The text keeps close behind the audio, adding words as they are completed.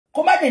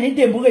kó má dé ní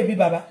dèmúrè bí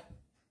bàbá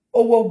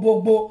owó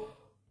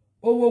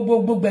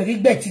gbogbo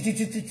gbẹ̀rígbẹ̀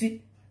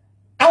títí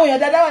àwọn èèyàn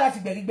dáadáa wà láti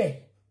gbẹ̀rígbẹ̀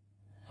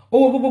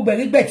owó gbogbo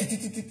gbẹ̀rígbẹ̀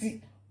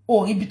títí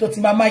ó rí bí tó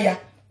ti máa ya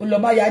ó lọ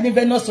máa ya ní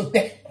Venus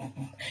hotel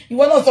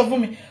ìwọ náà sọ fún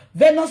mi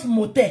Venus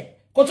motel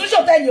kò tún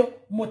ṣọ̀tẹ̀ yo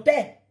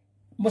motel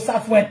mo sá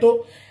fún ẹ tó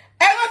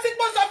ẹ rántí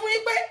pé sọ fún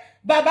yín pé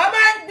bàbá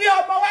máa ń gbé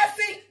ọmọ wá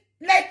sí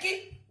Lẹ́kì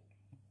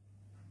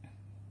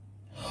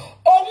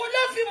òun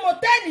ló fi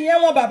motel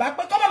yẹn wọn bàbá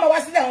pé kọ́ máa wá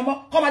sílẹ̀ àwọn ọmọ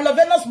kọ́ máa lọ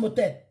Venus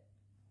motel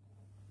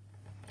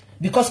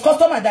because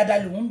customer dáadáa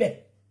lòun bẹ̀.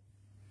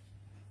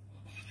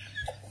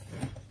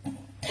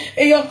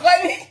 èèyàn kan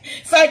ní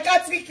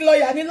psychiatric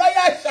lawyer ní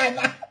lawyer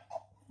ṣànà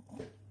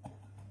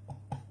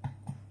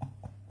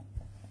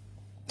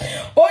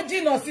ó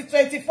jìnnà sí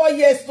 24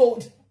 years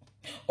old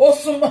ó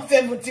súnmọ́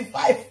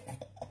 75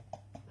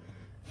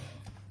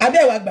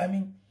 abẹ́wà gbà mí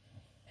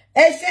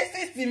ẹ ṣe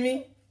sísì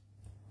mi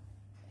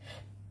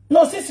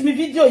no sísì mi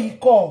fídíò yìí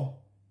kọ́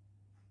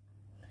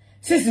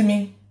sísì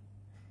mi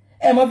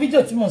ẹ mọ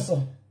fídíò tí mo sọ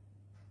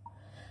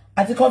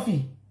àti kọfí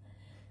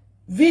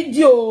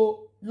fídíò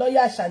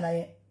lọ́yà ṣànà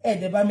yẹn ẹ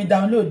dẹ̀ bá mi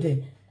download ẹ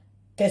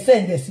kẹsẹ̀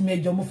ǹdẹ̀ sí mi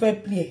ẹjọ́ mo fẹ́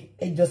play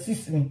ẹjọ́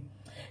sísì mi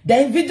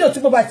then fídíò tí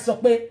mo bá ti sọ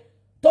pé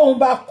tóun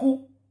bá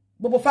kú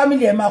gbogbo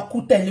family ẹ máa kú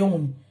tẹ̀lé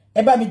òun ni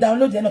ẹ bá mi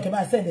download ẹ náà kẹ́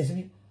máa send ẹ sí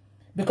mi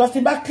because tí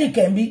bá click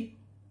ẹ ń bí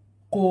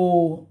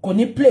kò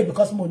ní play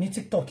because mo ní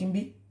TikTok ń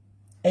bí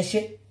ẹ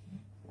ṣe.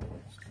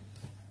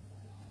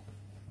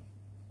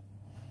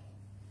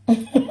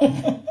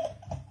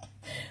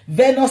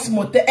 Venus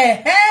motel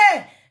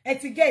ẹ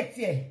ti get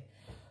ẹ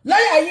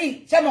lọ́yà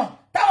yìí ṣe mọ̀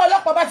táwọn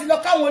ọlọ́pàá bá ti lọ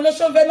káwọn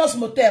olóṣó Venus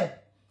motel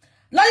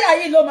lọ́yà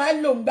yìí ló máa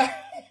ń lò ń gbá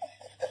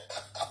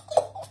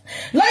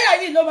lọ́yà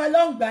yìí ló máa lọ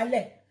ń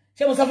gbálẹ̀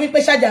ṣé mo sọ fún yín pé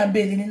ṣájà ń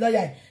bèèrè ní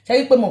lọ́yà yìí ṣe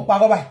rí pé mo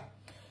parọ́ báyìí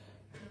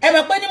ẹ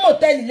mọ̀ pé ní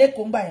mòtẹ́ẹ̀lì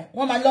lẹ́kọ̀ọ́ ń gbà yẹn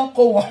wọ́n máa lọ ń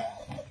kó wọn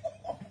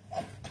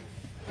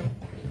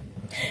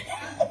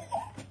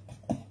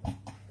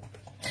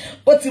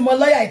ó ti mọ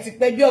lọ́yà yìí ti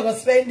pẹ́ bí ọ̀rọ̀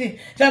spending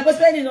ṣe mọ̀ pé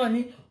spending náà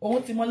ní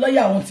òun ti mọ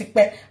lọ́yà òun ti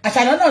pẹ́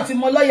àṣànà náà ti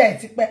mọ lọ́yà yìí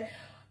ti pẹ́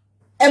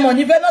ẹ mọ̀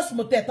ní Venus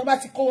motel tó bá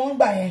ti kó wọn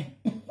gbà yẹn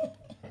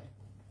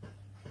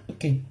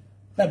ok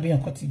tàbí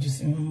nǹkan ti jù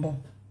sí mi ń bọ̀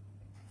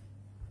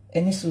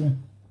ẹni sùúrù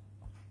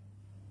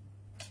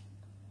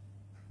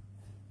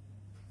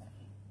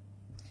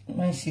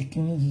máa ń ṣe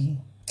kíní yìí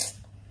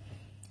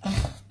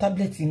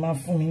tablet yìí máa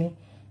fún mi ní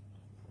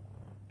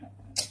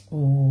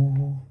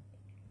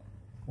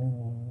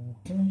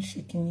kí ló ń ṣe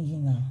kíní yìí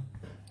náà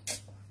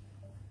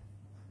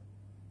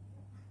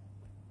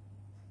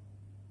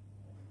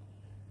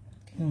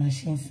kí ni màá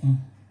ṣe ń sìn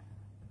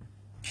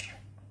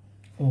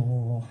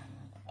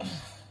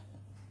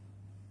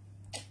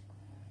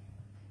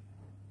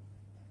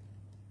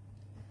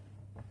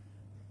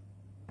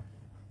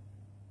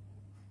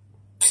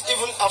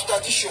even after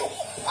the show,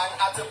 and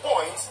at a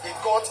point it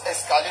got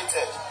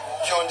escalated.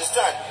 You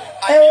understand?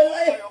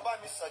 And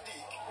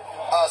Sadiq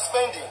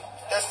spending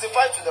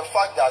testified to the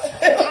fact that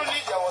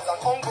truly there was an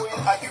ongoing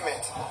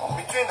argument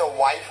between the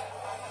wife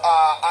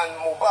and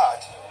Mohbad.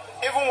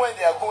 Even when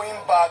they are going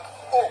back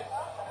home,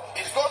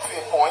 it got to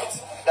a point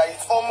that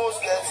it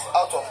almost gets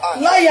out of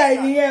hand.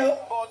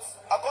 But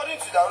according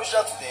to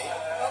Darusha today,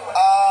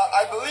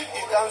 I believe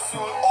he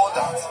cancelled all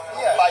that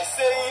by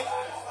saying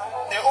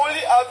they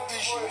only have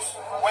issues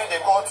when they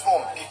got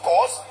home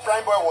because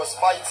Prime Boy was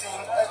fighting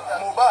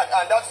Mohbad,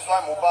 and that is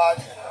why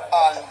Mohbad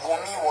and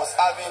Wunmi was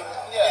having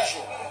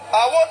issue.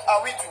 What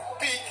are we to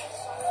pick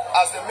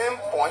as the main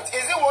point?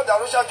 Is it what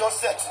Darusha just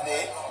said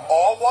today,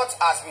 or what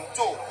has been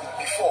told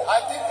before?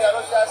 I think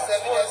Darusha said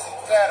evidence is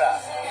clearer.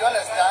 You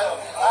understand?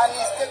 And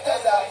he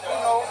stated that,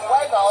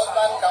 wife and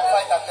husband can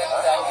fight at any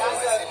time.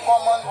 It's a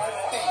common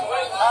thing.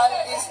 And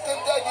he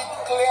stated it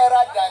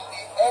clearer than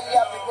the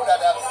earlier people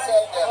that have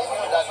said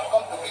that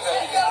come to give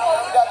evidence.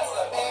 That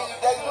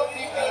there is no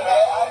big deal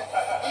there. And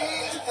he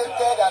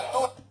stated and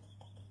told.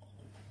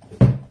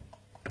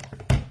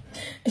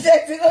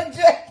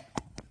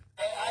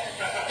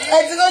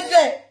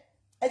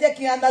 ẹ jẹ́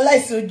kí n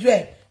analyze ojú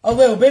ẹ̀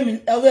ọwọ́ òbẹ́ mi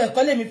ọwọ́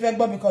ẹ̀kọ́ lèmi fẹ́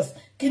gbọ́ because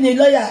kí ni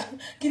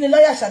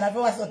lọ́yà ṣànà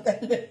fẹ́ wá sọ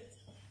tẹ́lẹ̀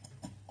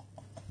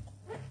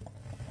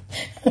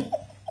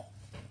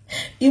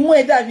imú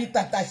ẹ̀ dàbí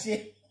tàtàṣe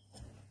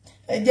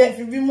ẹ jẹ́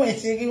fi bímú ẹ̀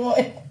ṣe rí wọn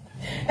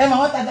ẹ mà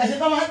wọ́n tàtàṣe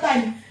tó máa ń tà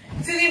ní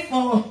tírí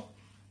fún wọn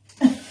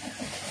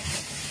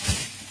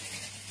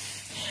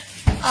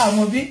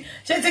àwọn bí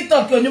ṣé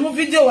TikTok ò ní mú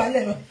fídíò wà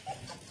lẹ́nu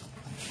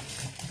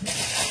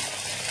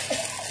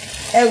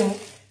ẹ wò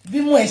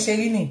bímú ẹ̀ ṣe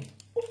rí ni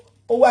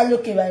ó wá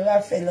lókè báyìí wá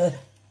fẹ́ lọ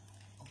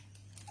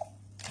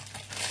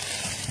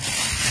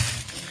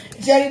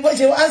ṣe rí bó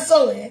ṣe wá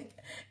sọ̀rọ̀ yẹn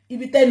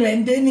ibi tẹnu ẹ̀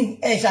ń dé ní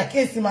ẹ̀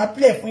ṣàkíyèsí máa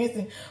play fún yín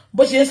sí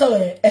bó ṣe ń sọ̀rọ̀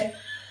yẹn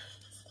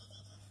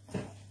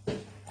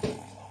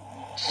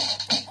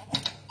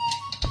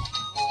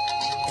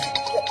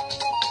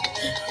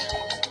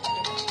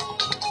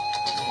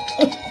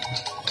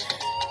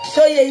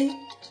ṣóyè yín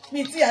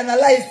mi ti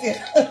analyze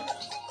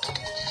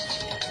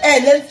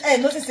ẹ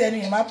notice ẹnu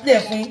yẹn máa play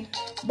fún yín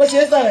bó ṣe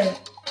ń sọ̀rọ̀ yẹn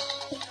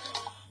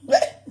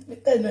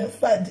ẹnu ẹ̀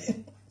fàdé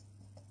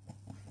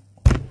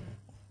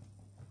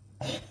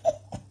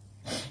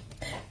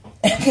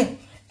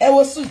ẹ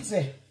wo suit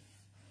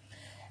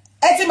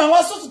ẹ ti mọ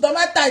àwọn suit tó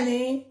má tà ní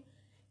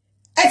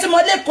ẹ ti mọ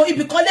lẹ́kọ̀ọ́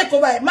ibi kan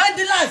lẹ́kọ̀ọ́ báyìí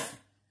mandilas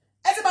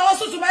ẹ ti mọ àwọn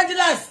suit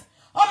mandilas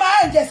ó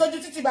máa ń jẹ sójú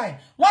títì báyìí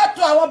wọ́n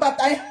tó àwọn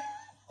bàtà yẹn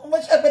mo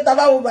ṣe pé tá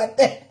bá wo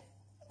bàtà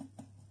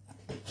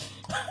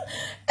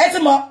ẹ ti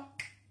mọ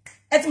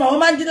àwọn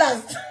mandilas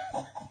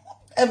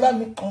ẹ bá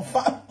mi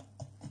confirm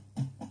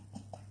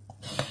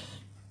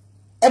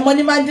ẹ mọ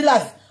ní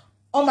mandilas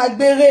ó máa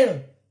gbé rail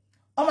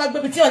ó máa gbé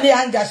bí tí wọ́n lè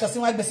hang aṣọ sí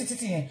wọ́n gbé sí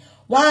títì yẹn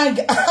wọ́n hang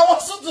àwọn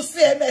suit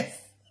CMS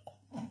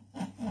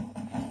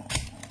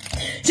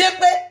ṣe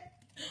pé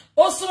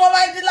ó súnmọ́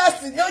mandilas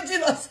ní ó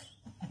jìnnà sí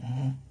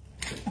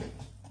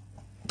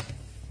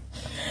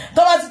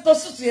tó bá ti tó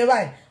suit yẹn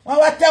báyìí wọ́n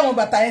wá tẹ́ àwọn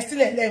bàtà yẹn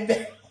sílẹ̀ lẹ́ẹ̀bẹ̀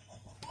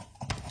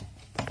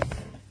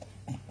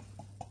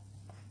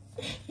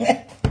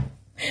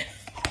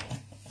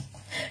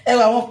ẹ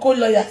wà wọn kó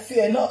lọ́ọ̀yà sí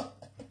ẹ náà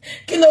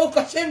kí ló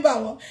kọ ṣe ń bà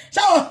wọ́n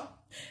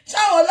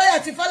ṣáwọn lọ́ọ̀yà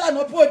ti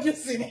Fálànà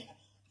produce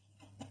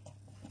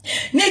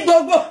ní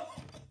gbogbo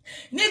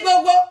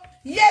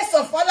years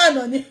of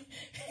Fálànà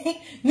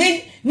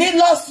ní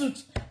lawsuit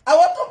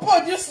àwọn tó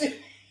produce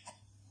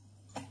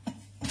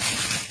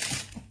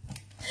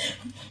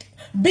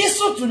bí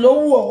suit ló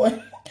wù ọ̀wọ́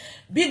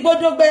bí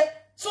gbódógbé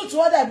suit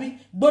wọ́n dàbí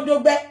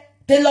gbódógbé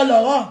télọ̀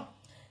lọ́rọ̀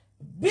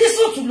bí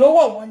suit ló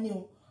wọ̀ wọ́n ni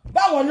o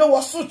báwọn ló wọ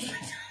suit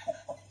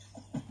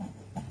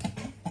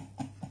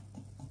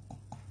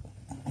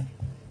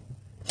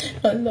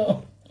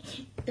Allah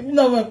èmi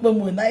náà mọ̀ pé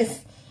mo nice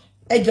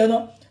ẹjọ́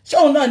náà ṣé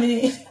òun náà ni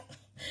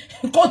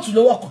kóòtù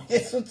ló wọ̀ kò yẹ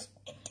suit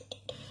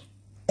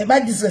ẹ má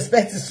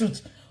disrespect suit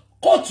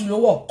kóòtù ló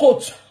wọ̀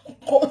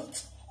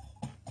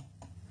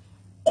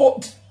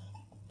kóòtù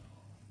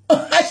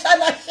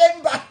Ashana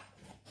Shemba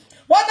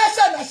wọ́n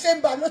Ashana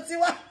Shemba ló ti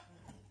wá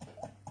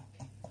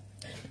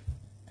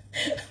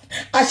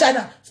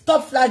Ashana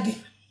stop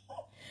flagging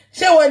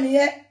ṣé wọ́n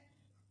nìyẹn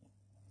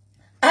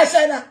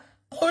Ashana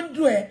ó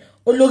dùn ẹ́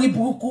olórí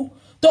burúkú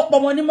tó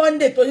pọmọ ní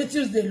Monday tó ní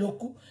Tuesday ló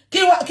kú kí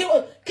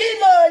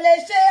ló lè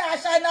ṣe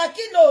Ashana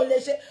kí ló lè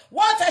ṣe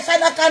what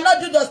Ashana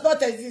cannot do does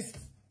not exist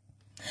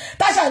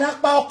Ashana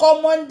pa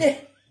ọkọ Monday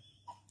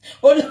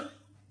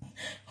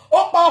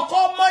ó pa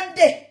ọkọ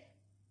Monday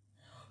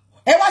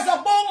ẹ wá sọ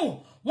pé ohun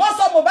wọ́n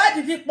sọ Mohbad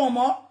di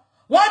pọ̀nmọ́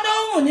wọ́n ná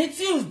ohun ní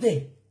Tuesday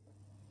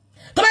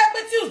tó bá pé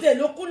Tuesday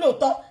ló kú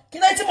lóòótọ́ kí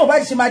ló tí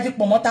Mohbad ṣe máa di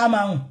pọ̀nmọ́ tá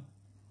máa hùn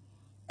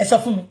ẹ sọ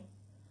fún mi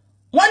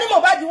wọ́n ní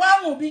Mohbad wá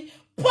hùn bí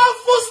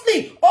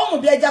profusely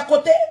ohun bí ẹja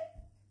kote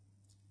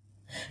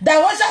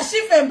dàwọ́ṣà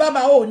sífẹ̀ ń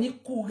bàbá ò ní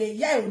kúre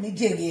ìyá ẹ̀ ò ní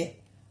jèrè ẹ̀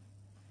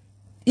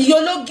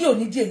ìyólógì ò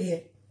ní jèrè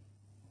ẹ̀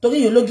torí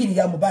ìyólógì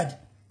nìyá Mohbad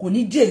kò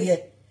ní jèrè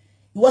ẹ̀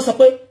ìwọ sọ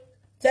pé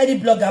tẹ́rí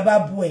blogger bá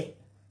bú ẹ̀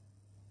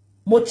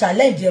mo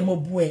challenge ẹ mo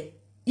bu ẹ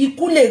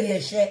ikú lè rí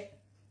ẹ̀ṣẹ̀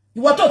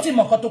ìwọ tó ti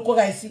mọ̀ kan tó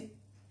kóra ẹ sí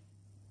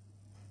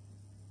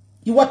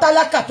ìwọ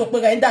tálákà tó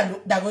pera ẹ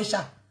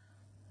dàróṣà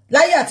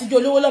láyé àtijọ́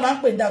olówó ló máa ń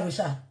pè ní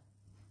dàróṣà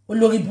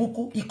olórí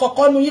burúkú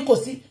ìkọ̀kọ̀ nu yín kò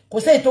sí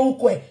èyí tó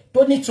wúkọ ẹ tó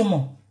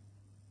nítumọ̀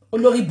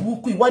olórí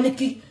burúkú ìwọ ní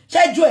kí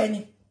ṣẹ́jú ẹ ni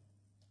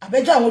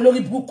àbẹ́jọ́ àwọn olórí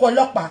burúkú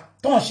ọlọ́pàá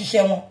tó ń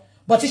ṣiṣẹ́ wọn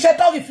but iṣẹ́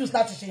tó refuse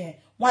láti ṣe yẹn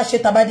wọ́n á ṣe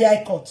tabadé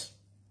high court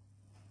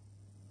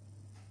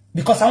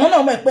because àwọn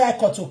náà mọ̀ pé high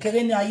court ò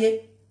kéré ní ayé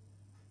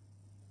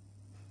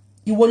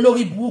ìwọ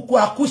lórí burúkú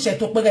akúṣẹ̀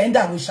tó pẹ́rẹ́ ń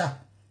dàróṣà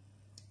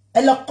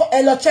ẹ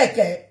lọ check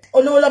ẹ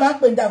olówó ló máa ń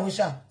pè ń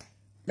dàróṣà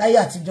láyé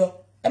àtijọ́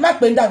ẹ má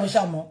pè ń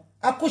dàróṣà mọ́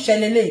akúṣẹ̀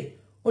lélẹ̀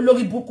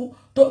olórí burúkú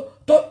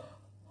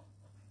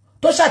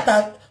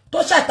tó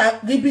ṣàtà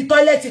ríbi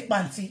tọ́ílẹ̀tì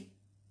pàǹtí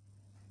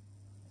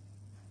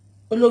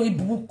olórí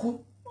burúkú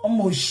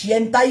ọmọ òṣì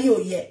ẹni táyé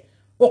òye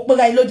ó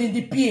pẹ́rẹ́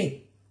ìlódìdí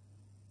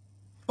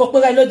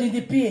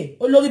PA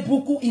olórí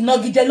burúkú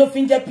ìnagijẹ ló fi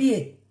ń jẹ́ PA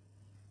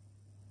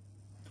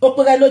ó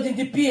pẹ́rẹ́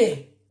lódìdí PA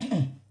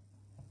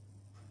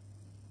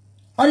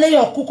wọ́n lé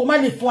yọ̀ kú kó má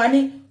lè fún wa ní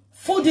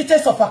full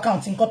details of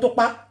account nǹkan tó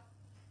pa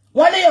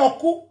wọ́n lé yọ̀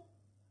kú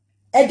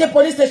ẹ̀dẹ́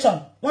police station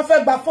wọ́n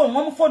fẹ́ gba fóònù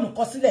wọ́n mú fóònù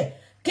kọ sílẹ̀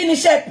kí ni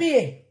iṣẹ́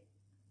PA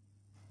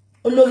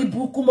olórí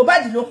burúkú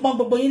Mohbad ló pọ́n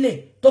gbogbo yín lè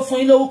tó fún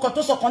yín lórúkọ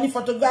tó sọ̀kan ní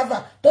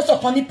photographer tó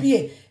sọ̀kan ní PA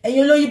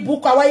ẹ̀yin olórí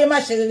burúkú awáyé má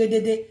ṣe rere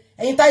dédé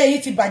ẹ̀yin táyé yìí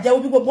ti bàjẹ́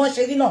bí gbogbo wọn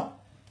ṣe rí náà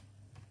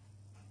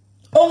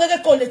ohun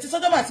gẹ́gẹ́ kò lè ti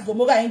Sódómù àti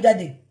Gòmórà yín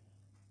jáde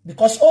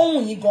because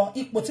ohun yín gan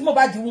ipò tí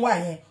Mohbad ń wà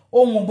yẹn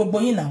ohun gbogbo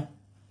yín náà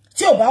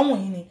tí ò bá wùn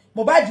yín ni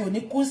Mohbad ò ní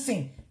kú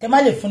sìn kẹ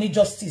má lè fún ní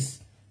justice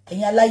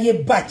ẹ̀yin aláyé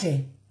bàjẹ́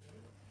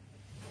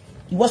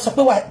ìwọ sọ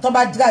pé tó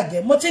bá drag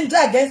ẹ mo ti ń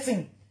drag ẹ sìn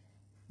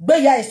gbé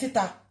ìyá ẹ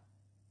síta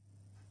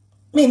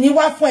mi ní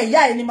wá fún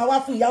ìyá ẹ ni máa wá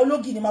fún ìyá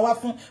ológì ni máa wá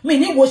fún mi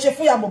ní wo ṣe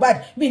fún ìyá Mohbad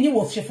mi ní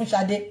wo ṣe fún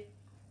Ṣadé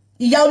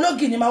ìyá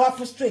ológì ni máa wá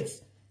fún straight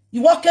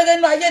ìwọ kéré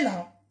nú ayé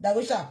náà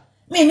dàróṣà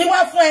mi ní wá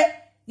fún ẹ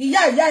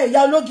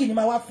ìyá ológì ni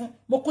máa wá fún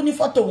mo kú ní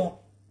fọ́tò wọn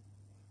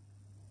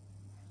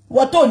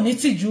wọ́n tó ní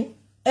tìjú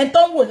ẹn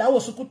tó ń wò láwò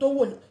sunkún tó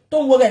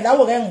ń wò rẹ̀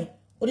láwò rẹ̀rùn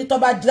orí tó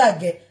bá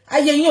drag ẹ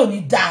ayé yín ò ní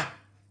dáa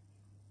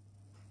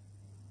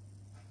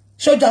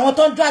ṣojú àwọn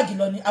tó ń drag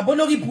lọ ni àbó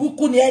lórí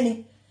burúkú ni ẹni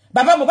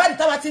bàbá Mohbad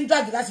táwa ti ń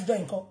drag láti jọ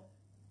nǹkan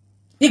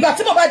ìgbà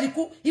tí Mohbad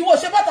kú ìwọ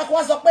ṣe bọ́ta kó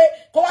wá sọ pé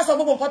kó wá sọ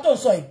gbogbo nǹkan tó ń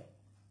sọ yìí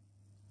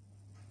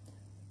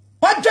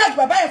wọ́n drag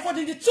bàbá yẹn for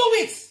the 2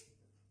 weeks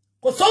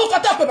kò sówó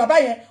kan tó pé bàbá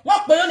yẹn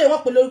wọ́n pè lólè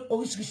wọ́n pè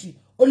oríṣiríṣi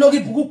olórí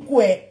burúkú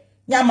ẹ̀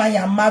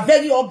yamayama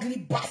very ugly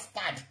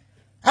bastard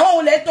àwọn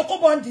olè tó kó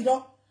bọ́ǹdì náà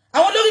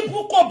àwọn olórí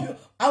burúkú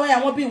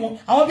àwọn bí wọn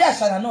àwọn bí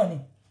àṣànà náà ni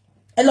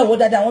ẹ lọ wò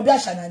dáadáa àwọn bí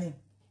àṣànà ni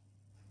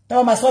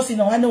táwọn máa sọ́ọ̀sì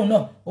náà wọ́n ní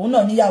òun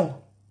náà níyàwó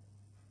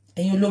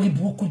ẹ̀yin olórí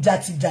burúkú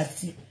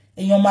játijàti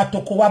èèyàn máa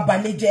toko wá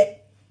balẹ̀ jẹ́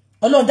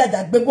ọlọ́run dàjà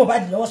gbé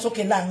Mohbad lọ́wọ́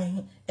sókè láàrin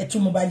ẹ̀tú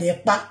Mohbad ẹ̀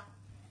pa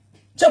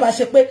tí ó bá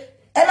ṣe pé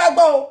ẹ má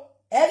gbọ́ o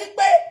ẹ rí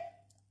pé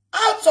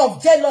out of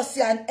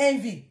jealousy and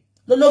envy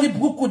lórí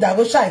burúkú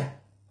dàróṣàì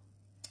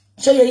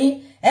ṣe yẹ yín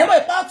ẹ mọ̀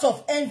ìpá out of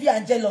envy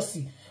and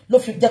jealousy ló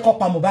fi jẹ́ kó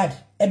pa Mohbad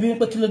ẹbí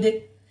wípé kí ló dé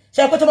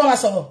ṣe pé tó bá máa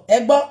sọ̀rọ̀ ẹ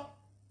gbọ́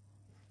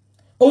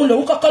òun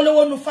lòun kọ́kọ́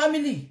lówó nu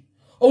family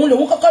òun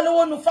lòun kọ́kọ́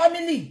lówó nu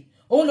family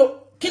òun lò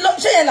kí ló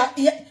ṣe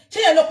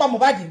yẹn ló pa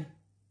Mohbad ni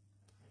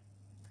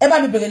ẹ bá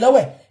mi bèrè lọ́wọ́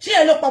ẹ̀ ṣé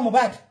yẹn ló pa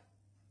Mohbad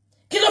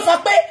kí ló fà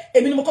pé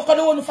èmi ni mo kọ́kọ́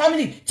lówó nu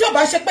family tí ó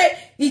bá ṣe pé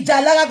ìjà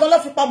lára gan ló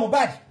fi pa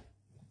Mohbad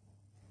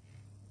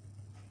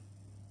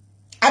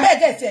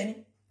abẹ́ẹ̀gẹ́ ti ẹni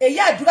èyí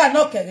àdúrà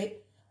náà kẹ̀rẹ́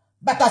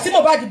bàtà sí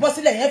Mohbad bọ́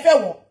sílẹ̀ yẹn fẹ́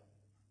wọ̀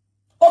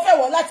ó fẹ́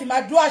wọ̀ láti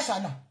máa dúró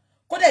àṣànà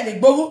kó dẹ̀ lè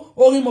gbórú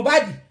orin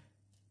Mohbad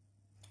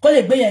kó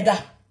lè gbé yẹn ga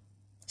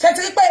ṣe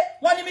ti rí pé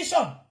wọ́n ní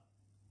mission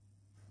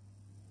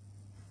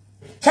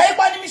ṣe rí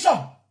pé wọ́n ní mission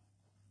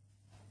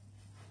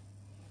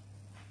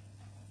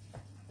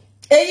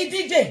èyí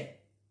DJ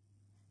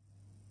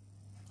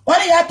wọ́n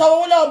ní ìyá tọrọ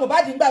owó lọ́wọ́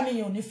Mohbad ń gbà mí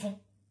yìí ò ní fún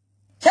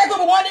ṣé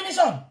gbogbo wọn ní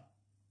mission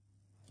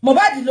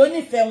Mohbad ló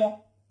nífẹ̀ẹ́ wọn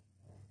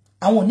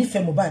àwọn ò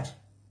nífẹ̀ẹ́ Mohbad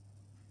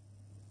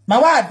màá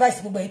wá advice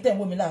gbogbo èyí tẹ̀ ń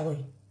wò mí láàárọ̀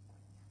yìí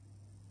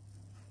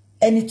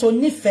ẹni tó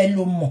nífẹ̀ẹ́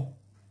ló mọ̀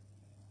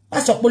má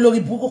sọ pé lórí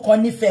burúkú kan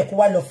nífẹ̀ẹ́ kó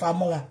wá lọ fa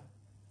mọ́ra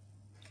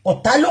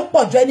ọ̀tá ló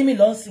pọ̀ jù enemy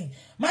lọ́nsìn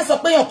má sọ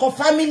pé èèyàn kan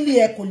family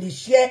ẹ kò lè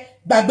ṣe é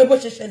gbàgbé bó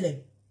ṣe ṣẹlẹ̀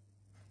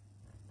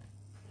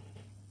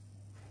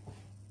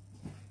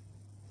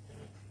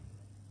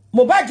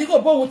Mohbad rò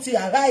bóun ti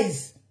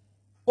arise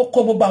ó kó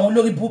gbogbo àwọn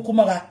lórí burúkú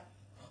mọ́ra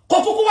kò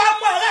kúkú wá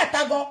mú ará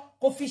àtàgọ́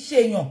kò fi ṣe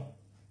èèyàn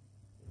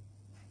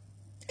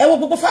ẹ wo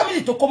gbogbo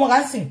family tó kó mọ́ra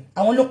sìn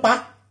àwọn ló pa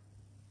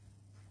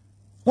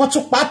wọ́n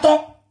tún pa tán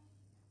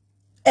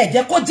ẹ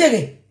jẹ́ kó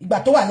jèrè ìgbà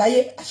tó wà láyé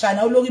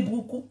àṣànà olórí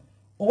burúkú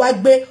ó wá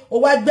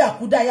gbé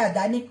àkúdàáyà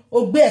dání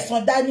ó gbé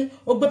ẹ̀san dání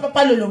ó gbé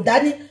pápá lòlò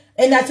dání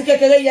ẹni àti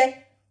kékeré yẹ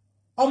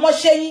ọmọ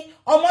ṣẹ́yìn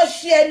ọmọ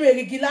ṣí ẹnu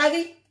èrìgì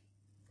lárí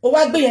ó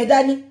wá gbé yẹn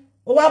dání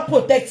ó wá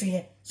protect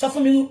yẹn sọ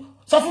fún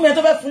mi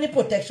tó fẹ́ fún ní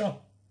protection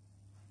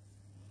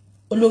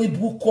olórí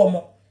burúkú ọmọ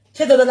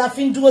ṣé dandan la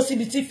fi ń dúró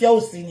síbi tí ìfẹ́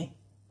ò sí ni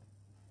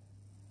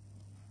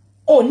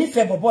ó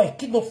nífẹ̀ẹ́ bọ̀bọ̀ ẹ̀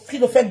kí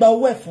ló fẹ́ gba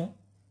owó ẹ̀ fún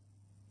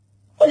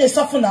ó lè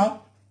sọ fún náà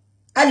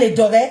a lè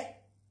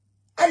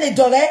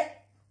dọ̀rẹ́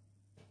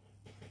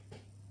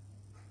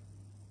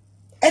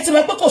ẹ ti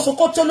mọ̀ pé kò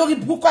sókó tó lórí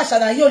burúkú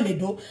àṣànà yóò lè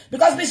dó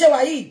because bí ṣe wà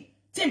yìí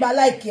tí n bá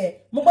like ẹ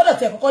mo gbọ́dọ̀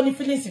tẹ̀ kọ́kọ́ ní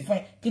feelings fún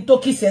ẹ kí n tó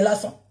kiss ẹ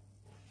lásán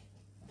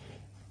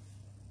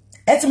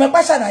ẹ ti mọ̀ pé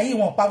àṣànà yìí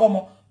wọ́n parọ́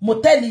mọ́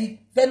mọ́tẹ́lì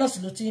Venus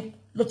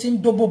ló ti ń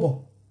dóbò bọ̀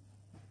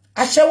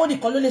aṣẹ́wó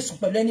nìkan ló lè sùn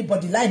pẹ̀lú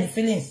anybody láì ní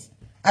feelings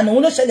àná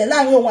òun ló ṣẹlẹ̀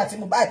láàrin òun àti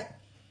Mohbad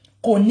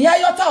kò ní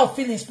iota of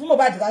feelings fún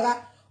Mohbad rárá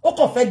ó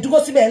kàn fẹ́ dúró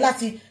síbẹ̀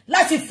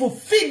láti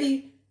fulfill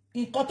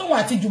nǹkan tóun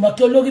àti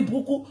Jùmọ̀kẹ́ olórí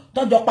burúkú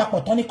tọ́jọ́ papọ̀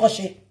tán ní kọ́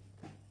ṣe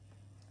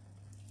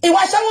ìwà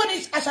aṣẹ́wó ni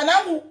àṣànà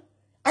wù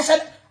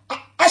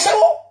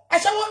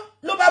aṣẹ́wó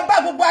ló bá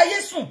gbogbo ayé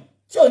sùn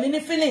tí ò ní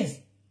feelings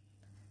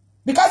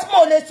because mo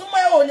lè túmọ̀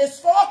ẹ ò lè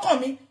fọwọ́ kàn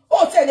mí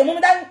ó tiẹ̀ lè mú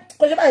mi dání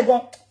kò ṣe báyìí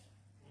gan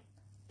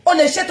ó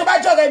lè ṣe tó bá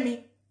jọ̀rẹ́ mi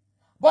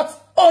but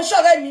ó ń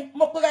ṣọ̀rẹ́ mi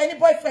mo pera ẹni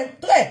boyfriend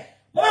tó ẹ̀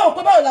mo máa wò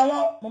pé báwo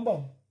làwọn mo ń bọ̀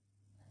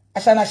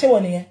àṣànà ṣéwọ̀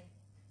nìyẹn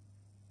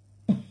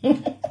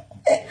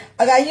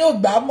ara yín ò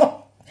gbà mọ́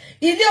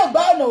ilé ò gbà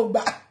ọ̀nà ò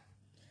gbà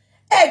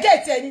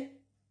gẹ̀ẹ́tì ẹni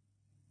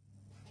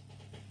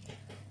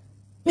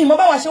mi mo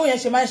bá wà ṣéwọ̀ yẹn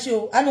ṣe máa ń ṣe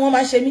o àánú wọn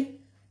máa ń ṣe mí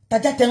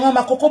tàjà tẹ̀wọ́n a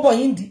máa kókó bọ̀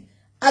yín dì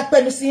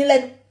apẹnu sí yín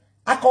lẹ́nu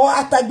akọ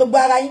ata gbogbo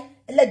ara yín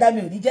ẹlẹ́dàá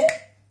mi ò ní jẹ́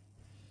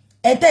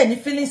ẹ̀ńtẹ́ ní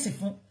feelings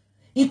fún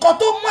nǹkan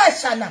tó mú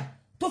àṣànà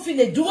tó fi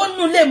lè dúró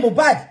nínú ilé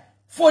Mohbad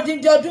fún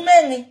odindi ọdún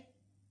 4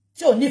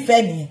 tí ò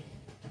nífẹ̀ẹ́ nìyẹn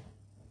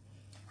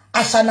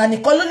àṣànà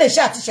nìkan ló lè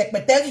ṣe àti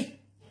ṣẹpẹtẹ́rì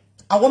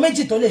àwọn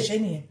méjì tó lè ṣe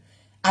nìyẹn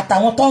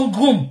àtàwọn tó ń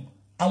groom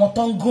àwọn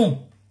tó ń groom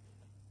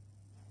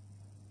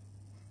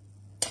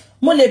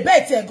mo lè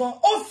bẹ́ẹ̀ tiẹ̀ gan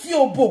ó fi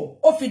òbò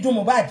ó fi dùn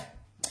Mohbad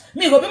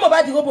mi rò bí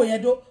Mohbad róbò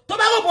yẹn dó tó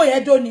bá róbò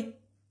yẹn dó ni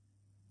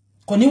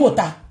kò ní wò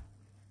ta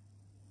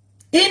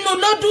inú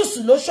lódùsù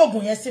ló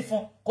ṣògùn yẹn sí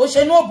fún kò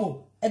ṣe inú òbò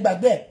ẹ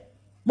gbàgbé ẹ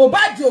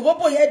Mohbad ò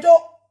róbò yẹn dó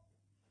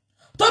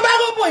tó bá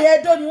róbò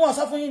yẹn dó ni wọ́n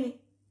sọ fún yín ni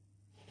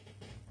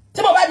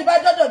tí Mohbad bá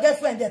dọ́dọ̀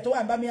girlfriend ẹ̀ tó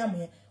wà ń bá mi àmú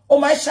yẹn ó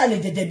máa ń ṣàlè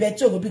jẹjẹ bẹ́ẹ̀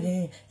tí òróbìnrin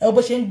yẹn ẹ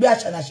bó ṣe ń gbé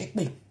àṣànà ṣe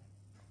pé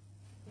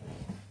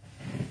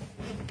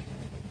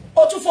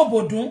ó tún fòbò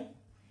dùn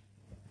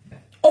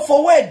ó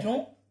fowó ẹ̀ dùn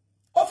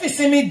ó fi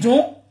sinmi dùn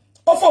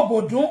ó fòbò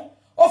dùn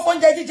ó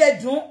fóúnjẹ jíjẹ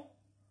dùn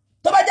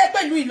tó bá jẹ́ pé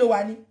ìlú ìlò wà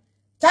ní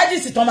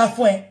charges ton ma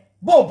fún ẹ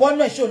bó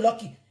bonu e show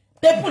lucky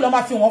people lo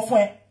ma fi wọ́n fún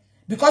ẹ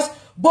because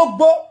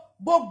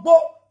gbogbo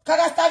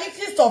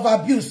characteristics of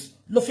abuse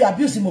lo fi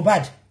abuse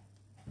Mohbad.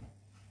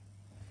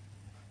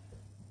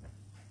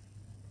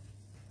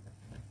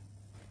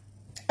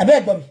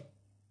 Abe gbọ́ mi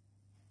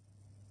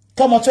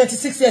tọmọ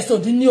 26 years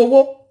old ní owó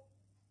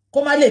kó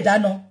má lè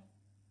dáná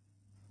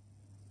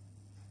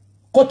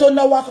kó tó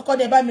náwó àkọ́kọ́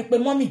dé bá mi pé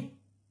mommy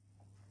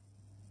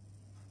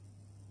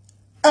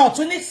a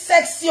tún ní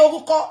sexy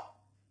orúkọ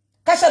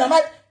ká ṣàlà má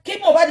kí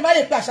Mohbad má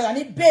lè pe àṣàlà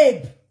ní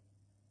babe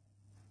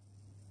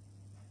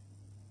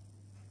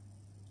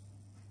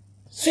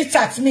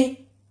sweetheart mi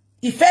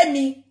ìfẹ́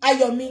mi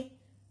ayọ̀ mi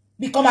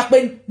bí kò má pe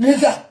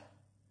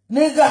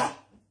nigga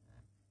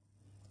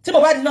tí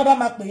Mohbad náà bá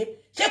máa pè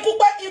ṣé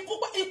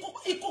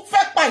ikú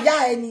fẹ́ pàyà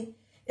ẹni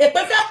èpè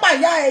fẹ́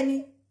pàyà ẹni.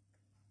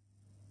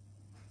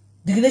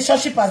 The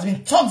relationship has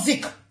been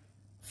toxic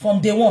from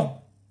day one.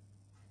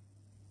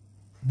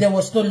 There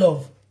was no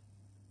love.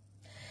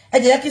 Ẹ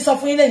jẹ́ kí sọ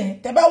fún yín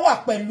lẹ́yìn tẹ́ bá wà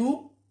pẹ̀lú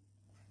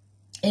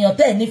èèyàn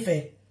tẹ́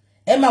nífẹ̀ẹ́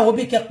ẹ máa wo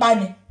bí kẹ́ pa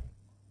ni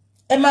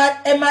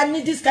ẹ máa ní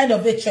this kind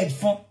of hatred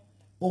fún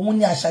òun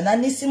ni Àṣànà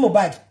ní sí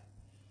Mohbad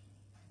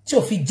tí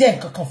ò fi jẹ́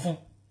nǹkan kan fún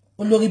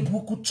olórí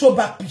burúkú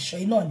throwback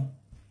picture iná ni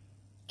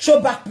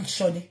throwback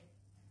picture ni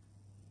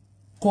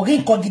kò rí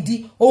nǹkan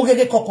gidi ó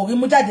rere kan kò rí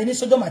mú jáde ní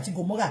Sodom àti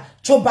Gomorrah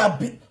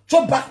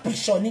throwback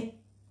picture ni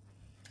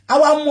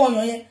àwa mú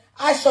ọyàn yẹn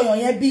aṣọ ọyàn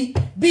yẹn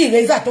bí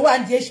eraser tó wà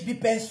ní HB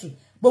pencil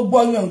gbogbo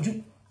ọyàn ojú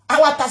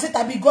àwa ta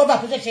síta bí gọ́ọ̀bà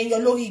tó ṣẹ̀ṣẹ̀ yọ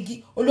lórí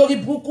igi olórí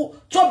burúkú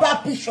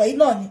throwback picture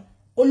iná ni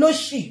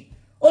olóṣì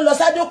ó lọ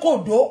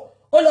sádókòdó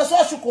ó lọ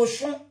sọ́ọ̀ṣù kò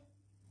sún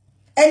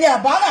ẹni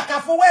àbárà ká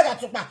fowó ẹ̀rà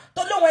tùpà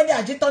tó lóhun ẹni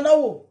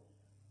àjítọ́náwò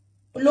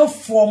ló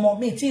fọ ọmọ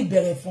mi tí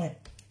ìbẹ̀rẹ̀ fún ẹ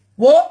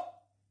wo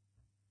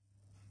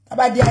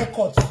abadi high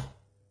court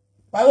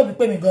wàá rò bí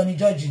pé mi gan ni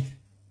judge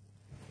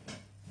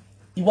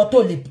ìwọ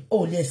tó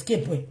lè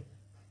escape ẹ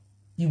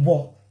ìwọ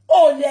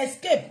ó lè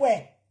escape ẹ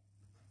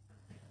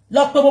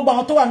lọ pé gbogbo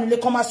àwọn tó wà nílé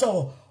kan máa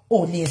sọ̀rọ̀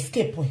ó lè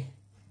escape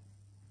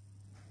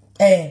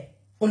ẹ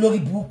olórí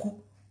burúkú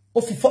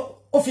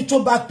ó fi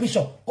throwback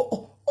picture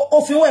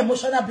ó fi wọ́n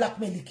emotional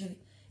blackmail kiri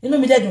inú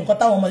mi dẹ́dùn nǹkan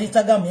táwọn ọmọ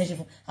Instagram yẹn ṣe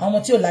fún àwọn ọmọ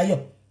tí ò láyọ̀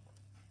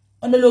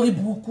ọ̀nà lórí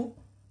burúkú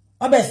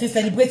wọ́n bẹ̀rẹ̀ sí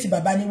celebrate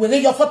bàbá ni wèrè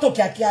yọ fọ́tò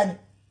kíákíá ni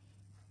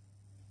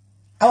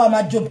àwa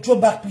máa job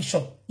throwback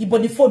picture ibo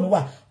ni fóònù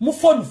wà mú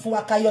fóònù fún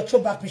wa ká yọ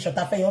throwback picture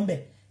tá fẹ́ yọ ńbẹ̀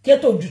kí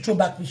tó ju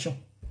throwback picture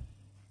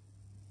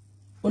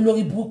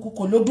olórí burúkú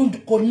kò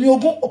ní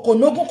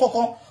ogún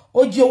kankan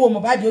ó jí owó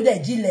Mohbad ó dẹ̀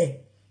jílẹ̀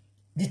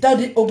dìtà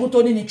ogún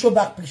tó ní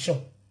throwback picture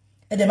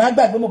ẹ̀dẹ̀ má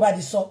gbàgbé Mohbad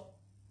sọ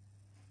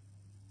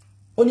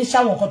ó ní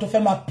sáwọn nǹkan tó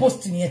fẹ́ máa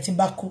post nìyẹn tí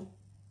bá kú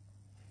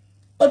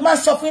ó máa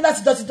sọ fún yín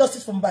láti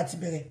justice for Mohbad ti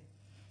bẹ̀rẹ̀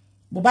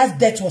Mohbad's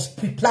death was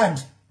pre-planned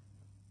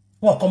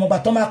wọn kò mọ̀gbà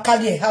tó máa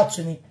carry it out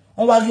ni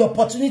wọ́n wá rí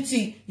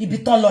opportunity ibi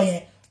tán lọ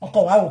yẹn wọ́n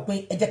kọ̀ wá wò pé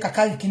ẹ jẹ́ ká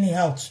carry kíní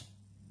out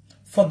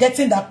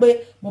forgetting that pé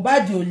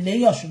Mohbad ò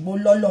léyàn ṣùgbọ́n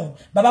lọ́lọ́run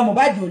bàbá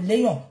Mohbad ò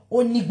léyàn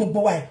ó ní gbogbo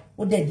wa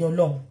ó dẹ̀ di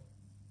Ọlọ́run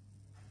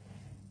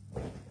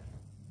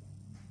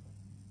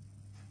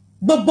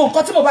gbogbo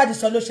nǹkan tí Mohbad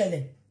sọ ló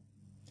ṣẹlẹ̀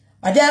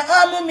àjẹ́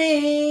ọmú mi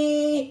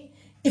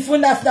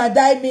even after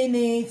 9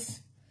 minutes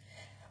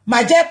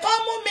màjẹ́ kọ́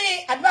mú mi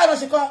àdúrà lọ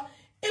ṣe kọ́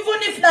even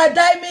if na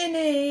 9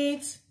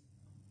 minutes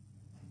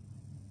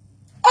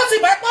ó ti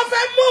gbà pé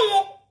fẹ́ mú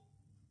wọn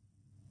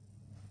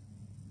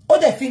ó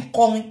dẹ̀ fi ń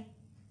kọrin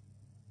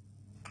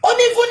ó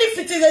ní even if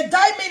it is a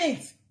 9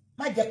 minutes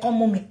má jẹ́ kán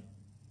mú mi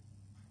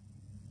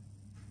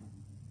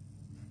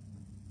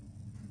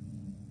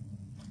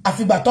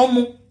àfìgbà tó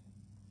mú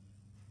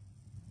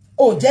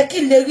ó jẹ́ kí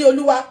ìlérí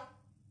Olúwa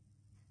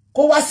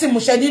kó wá sí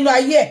ìmúṣẹ nínú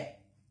ayé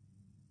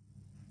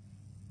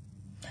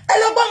ẹ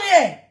lọ gbọ́ mi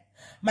ẹ̀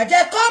má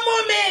jẹ́ kán mú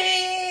mi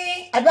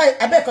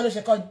abẹ́ ẹ̀kọ́ ló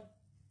ṣe kọ́ ni.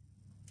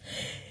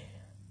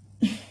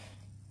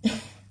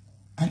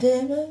 And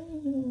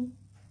then,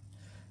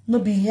 no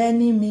be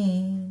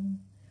enemy.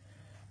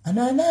 And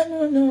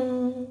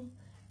no.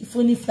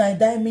 Even if I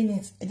die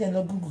minutes, I don't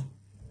know Google.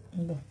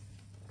 No.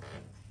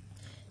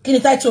 Kí ni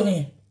title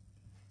yẹn?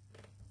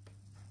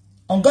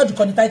 On God, you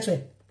can title.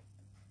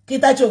 Kí ni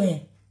title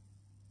yẹn?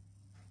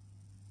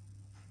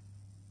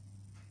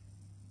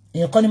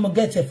 You can't even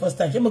get it first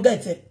time. You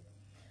get it.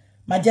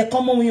 My dear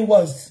common win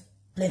was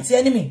plenty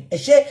enemy. But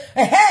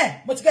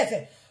to get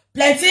it.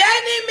 Plenty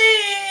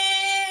enemy.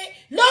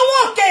 No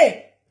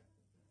okay.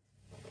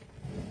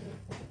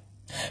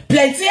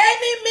 Plenty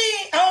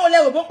enemy. I won't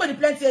let you put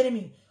plenty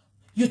enemy.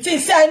 You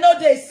think say I know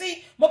they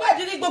see? Mohbad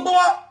did gbogbo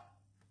wọn.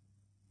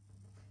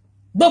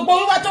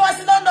 Gbogbo wa tó wá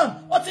sí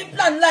London. Ó ti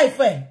plan life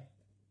ẹ.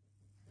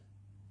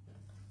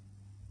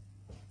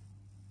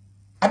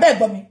 Abeg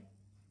gbọ́ mi.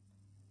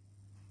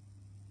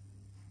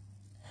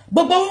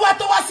 Gbogbo wa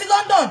tó wá sí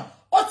London.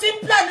 Ó ti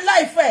plan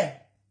life ẹ.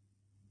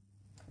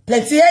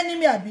 Plenty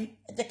enemy àbí?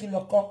 Ẹ jẹ́ kí n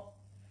lọ kọ.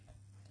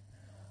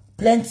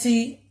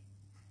 Plenty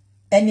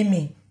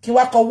enemy. Kí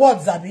wá kọ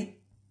words àbí?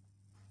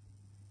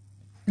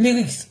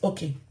 Lyrics,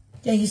 okay.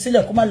 Jẹ́ yí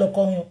sílẹ̀ kó má lọ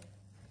kọrin o.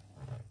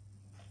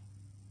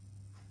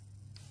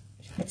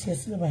 Ṣé ti ẹ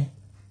sílẹ̀ báyìí?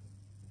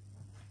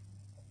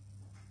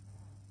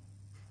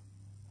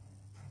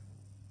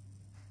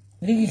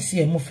 lyrics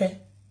yẹn mo fẹ́.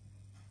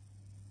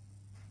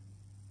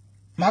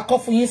 Màá kọ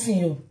fún yín sìn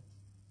yo.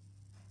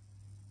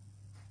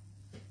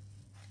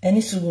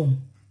 Any sùúrù.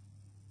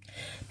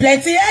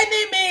 Plenty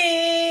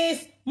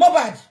enemies,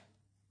 Mohbad,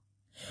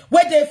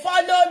 where they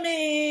follow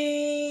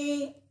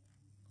me,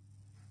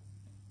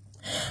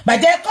 but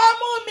they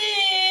come me,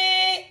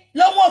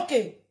 long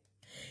okay,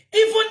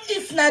 even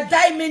if na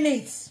 10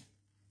 minutes.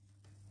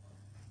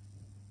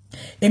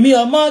 Èmi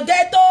ọmọ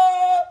ghetto.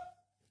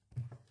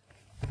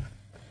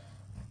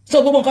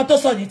 So gbogbo nǹkan tó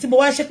sọ ni tí mo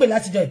wá ṣépè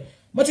láti jọ yìí.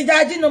 Mo ti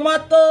jáde no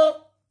mọ́tò.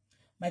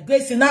 My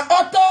grace na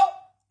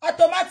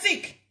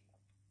automatic.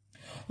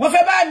 Wọ́n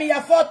fẹ́ bá mi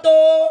ya photo.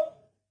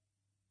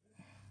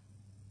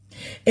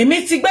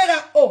 Èmi ti gbéra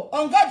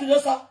on God ló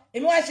sọ.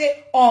 Èmi wá ṣe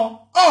on.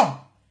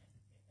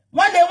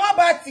 Wọ́n lè wọ́n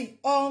bá ti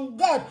on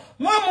God.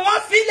 Wọ́n mú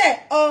wọ́n filẹ̀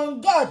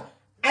on God.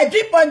 I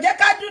drip on jẹ́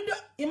ká dúdú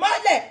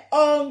ìmọ́lẹ̀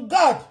on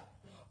God.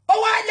 Ó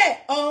wálẹ̀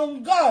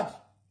on God.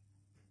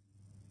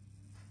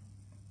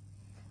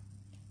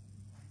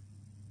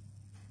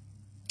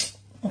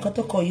 Nǹkan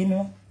tó kọ yé mi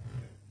wọ́n.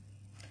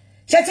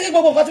 Ṣé tí rí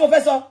gbogbo nǹkan tí mo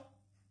fẹ́ sọ?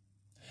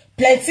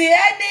 Plenty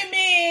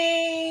enemy.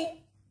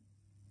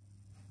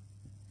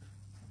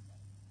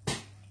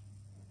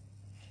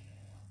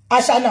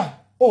 Ashana,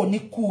 ní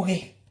kúre.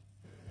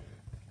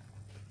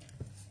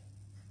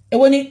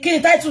 Èwo ni kí ni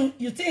title?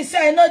 You think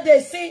say I know they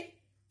see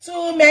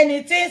too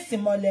many things,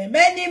 Simole.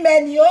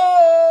 Many,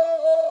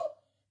 oh.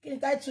 Kí ni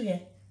title yẹn?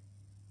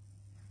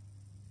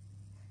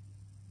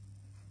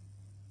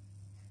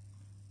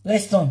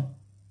 Rest on.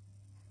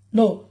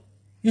 No.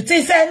 You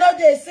think say I know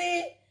they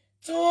see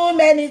too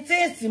many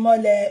things,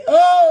 Simole.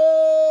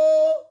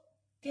 Oh.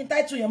 Kí ni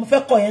title yẹn? Mo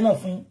fẹ́ kọ yẹn náà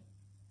fún yín.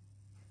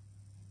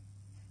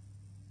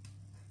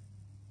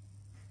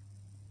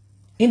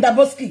 In the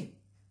Bukky.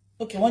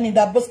 Okay, one in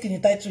the Bukky ni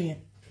title yẹn.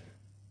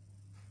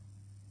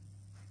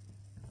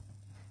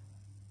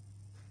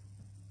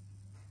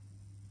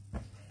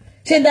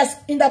 Say that's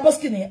in the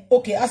Bukky ni.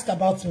 Okay, ask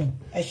about me.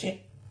 I share.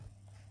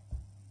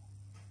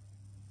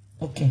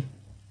 Okay.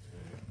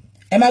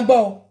 Ẹ má gbọ́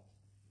o.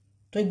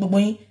 Tó gbogbo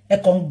yín ẹ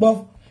kàn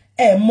gbọ́.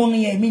 Ẹ mọ̀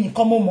mi yẹn mi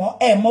nìkan mo mọ̀.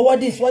 Ẹ mọ̀ what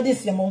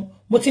this yẹn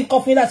mo ti kọ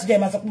fún yín láti jẹ́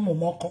má sọ pé mo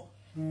mọ̀ ko.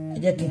 Ẹ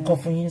jẹ́ kí n kọ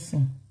fún yín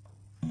sìn.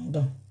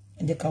 Do.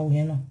 Ẹ jẹ́ ká wo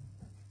yẹn náà.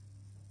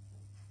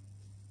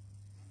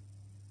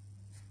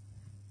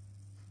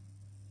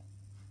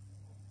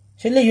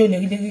 Ṣé lè yóò ní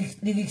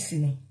lyrics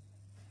ni.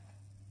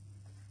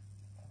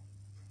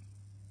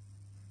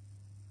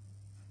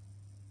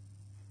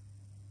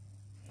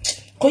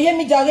 Kò yé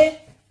mi jàre,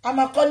 a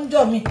máa kọ́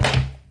níjọ́ mi.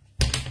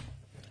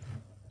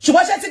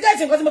 Ṣùgbọ́n ṣé ti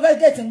gẹ̀ẹ́tì nǹkan tí mo fẹ́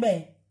gẹ̀ẹ́tì ńgbẹ̀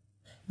yẹn.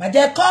 Mà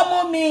jẹ́ kọ́ mú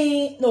mi.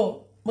 No,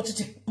 mo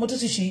tún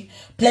ti ṣí.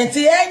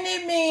 Plenty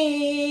enemy.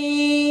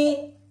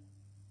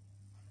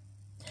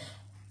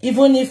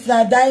 Even if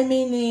na 10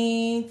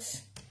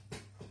 minutes.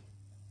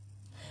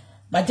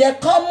 Mà jẹ́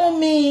kọ́ mú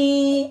mi.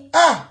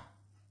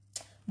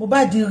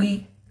 Mohbad rí.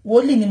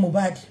 Wòlíì ni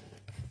Mohbad.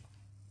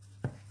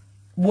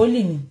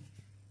 Wòlíì ni.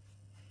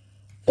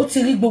 Ó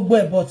ti rí gbogbo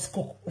ẹ̀ but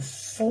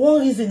for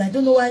one reason, I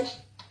don't know why.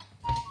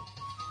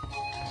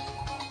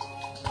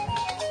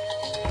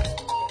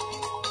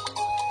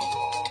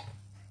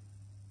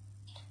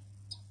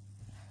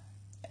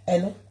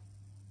 Hello?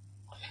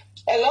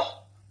 Hello?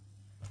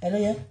 Hello,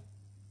 yeah?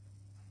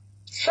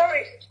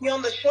 Sorry, you're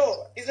on the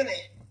show, isn't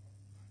it?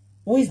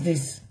 Who is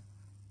this?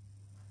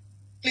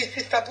 Please,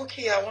 Sister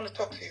Bukky, I want to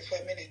talk to you for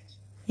a minute.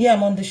 Yeah,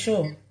 I'm on the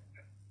show.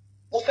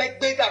 Mo fẹ́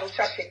gbé dàrú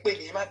ṣàṣẹ pé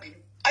ní má bínú.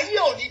 Ayé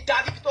ò ní dá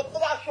níbi tó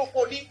wá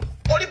ṣòfò ní.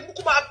 Orí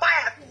burúkú máa bá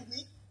ẹ̀ àti ìní.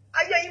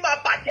 Ayé yín máa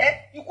bàjẹ́.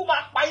 Ikú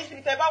máa pa yín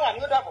síbi tẹ́ bá wà ní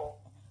ó dàbọ̀.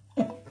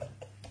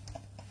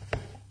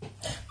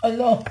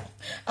 Ọlọ́run,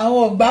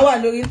 àwọn ọ̀gbá wà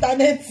lórí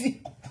íńtánẹ́ẹ̀tì.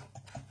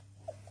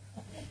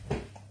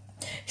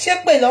 Ṣé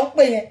pé ló ń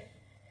pè yẹn?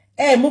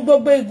 Ẹ mú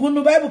gbogbo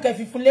ìgúnnú Bible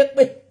kẹfì fún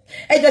lépè.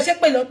 Ẹ jọ ṣé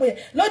pé ló ń pè yẹn.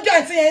 Lójú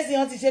àǹtí yẹn sì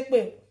wọ́n ti ṣe pé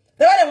o.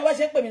 Tẹ́wọ́n lè mọ bá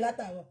ṣe pè mí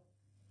látàárọ̀.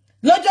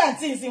 Lójú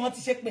àǹtí yẹn sì wọ́n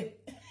ti ṣe pé.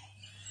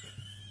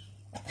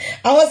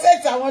 Àwọn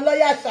sẹ́ẹ̀tì àwọn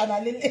lọ́yà àṣànà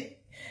lélẹ̀.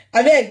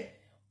 Àbẹ́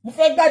mo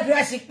fẹ́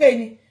gbàdúrà sí pé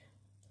ni.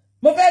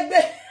 Mo fẹ́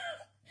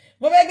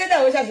gbé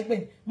dàwó ṣàṣì pé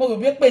ni. Mo rò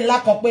bí pé ńlá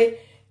kan pé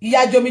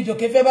ìyá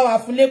Jomijòkè fẹ́ bá wa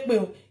fún lépè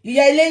o.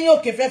 Ìyá Eléyìn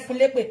Òkè fẹ́ fún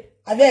lépè.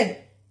 Àbẹ́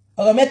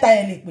ọ̀rọ̀ mẹ́ta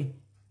yẹn lè pè.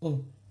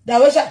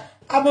 Dàwó ṣà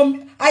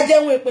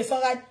ajẹun èpè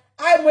sọ́ra ni.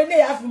 Àìmọ̀ ilé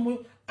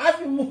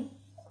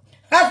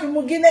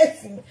àfimú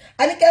Guinness ni.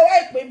 Àníkẹ́ wá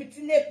ìpè ibi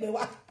tí lè pè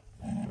wá.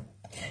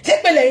 Ṣé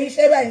pé lẹ́yìn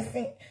iṣẹ́ báyìí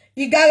sìn?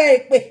 Ìgárá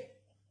ìpè.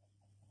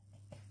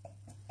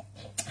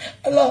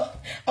 Hello,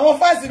 àwọn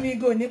fans mi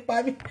go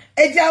nípa mi.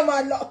 Ẹ jẹ́ á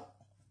máa lọ.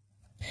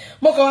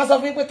 Mo kàn wá sọ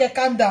fún yín pé kẹ́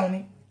calm down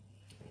ni.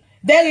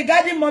 Then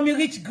regarding Mommy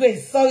Rich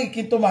Grace, sorry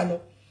kí n tó máa lọ.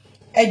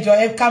 Ẹ jọ̀ọ́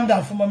ẹ calm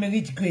down for Mommy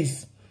Rich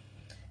Grace.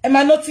 Ẹ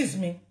máa notice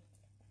me.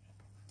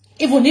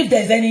 Even if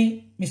there's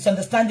any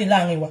misunderstanding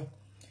láàrin wa.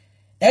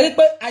 Ẹ rí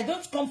pé I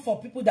don't come for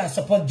people that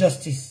support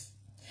justice.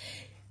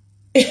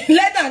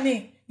 Lẹ́nà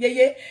ni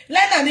yeye,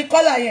 lẹ́nà ni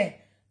kọ́là yẹn.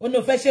 Ó ní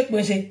ó fẹ́ ṣe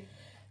pé ṣe.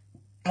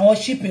 Àwọn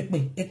ship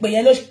èpè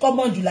yẹn ló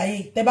common jù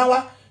láyé. Tẹ́ bá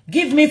wá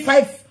give me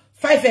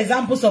five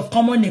examples of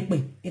common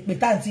èpè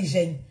tá ǹtí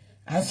iṣẹ́ ni.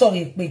 À ń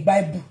sọ̀rọ̀ èpè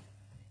Bible.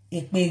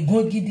 èpè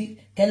ègún gidi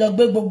kẹ́ lọ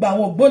gbé gbogbo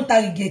àwọn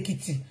ògbóǹtarìgì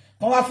Èkìtì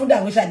kan wá fún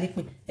Dàwíṣà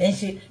lépe ẹ ń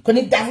ṣe kò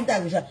ní dá fún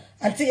Dàwíṣà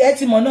àǹtí ẹ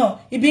ti mọ̀ náà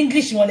ibi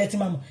English wọn lẹ ti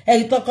máa mọ̀ ẹ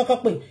rí tó kọ́kọ́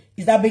pé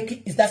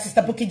is that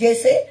sister Bukky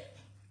Jesse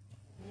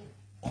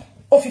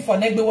ó fi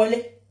fọ̀nẹ́ gbé wọlé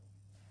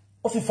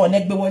ó fi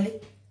fọ̀nẹ́ gbé wọlé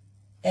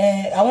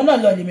àwọn náà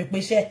lọ lè mi pé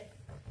iṣẹ́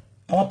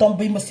àwọn tó ń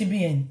bí mo sí bí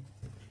yẹn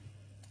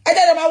ẹ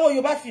jẹ́ lọ máa wo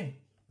Yorùbá film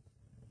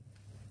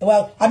wa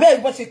abẹ́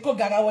ìbọn ṣe kó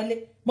gara wọlé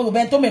mo rò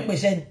bẹ́ẹ̀ tó mọ̀ pé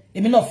iṣẹ́ ni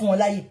èmi náà fún wọn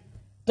láyè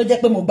tó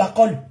jẹ́ pé mo gba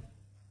kọlù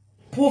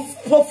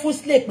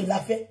profusely èpè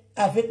láfẹ́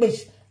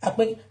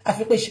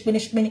àfẹ́pẹ́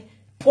ṣípíníṣípíní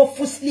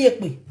profusely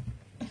èpè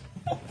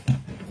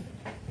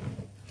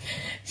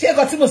ṣé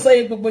ẹ̀kọ́ tí mo sọ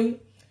yẹ gbogbo yín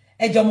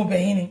ẹjọ́ mo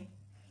bẹ̀yìn ni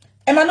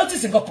ẹ máa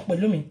notice nǹkan kan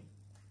pẹ̀lú mi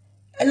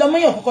ẹ lọ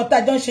mọ́yàn kọ́kọ́ tá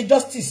a jọ ń ṣe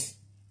justice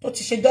tó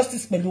ti ṣe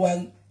justice pẹ̀lú wa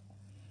rí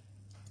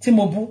tí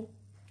mo bú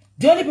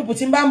the only people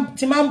tí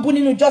máa ń bú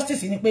nínú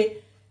justice ni pé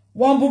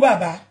wọ́n bú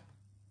bàbá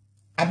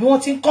àbí wọ́n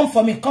ti ń come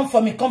for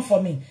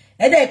me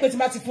ẹ̀dẹ́ ìpé tí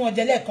máa ti fún wọn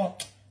jẹ lẹ́ẹ̀kan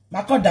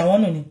máa kàn dà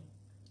wọ́n nù ni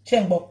ṣé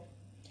ń gbọ́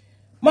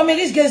Mommy,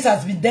 this girl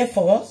has been there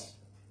for us.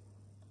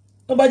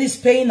 Nobody's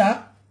paying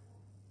her.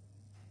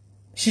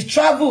 She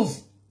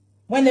travels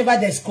whenever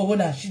there's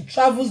corona. She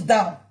travels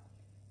down.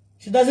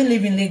 She doesn't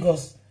live in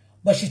Lagos,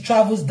 but she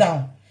travels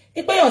down.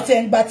 Ipe yon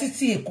te ngba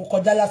titi Èkó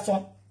kọjá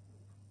lásán.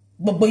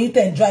 Gbogbo yin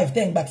te drive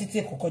te ngba titi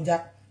Èkó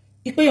kọjá.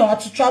 Ipe yon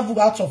have to travel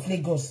out of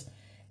Lagos.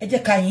 Ẹ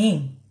jẹ́ ká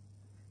yín.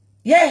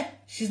 Yeah,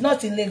 she's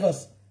not in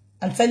Lagos.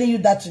 I'm telling you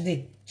that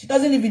today. She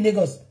doesn't live in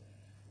Lagos.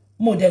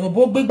 Mo de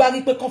robo gbegba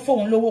ri pé kan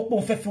fóun lówó pé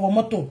òun fẹ́ fi wọ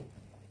mọ́tò.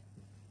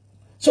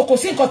 So kò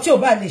sí nǹkan tí ó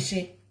bá lè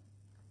ṣe.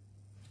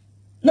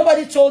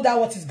 Nobody told her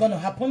what is going to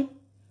happen.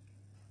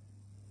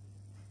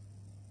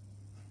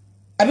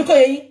 Àbíkọ́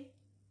yé yín.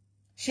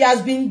 She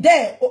has been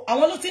there.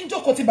 Àwọn ló ti ń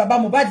jókòó ti bàbá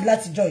Mohbad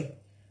láti joy.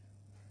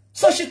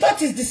 So she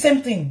thought it's the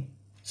same thing.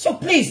 So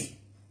please,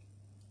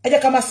 ẹ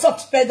jẹ́ ká máa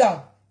soft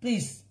pedal,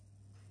 please.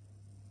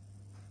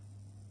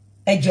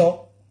 Ẹ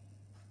jọ̀ọ́.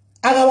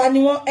 Ara wa ni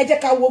wọ́n, ẹ jẹ́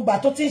ká wo gbà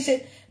tó ti ń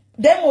ṣe.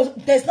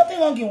 There's nothing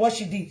wrong in what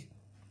she did.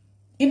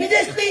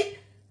 Immediately,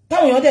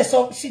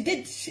 so she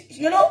did,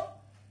 you know,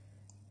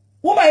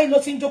 woman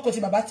ló ti ń jókòó ti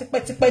bàbá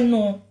tipẹ́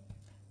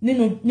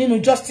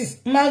nínú justice.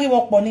 Mari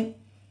wọ́n pọ̀ ní.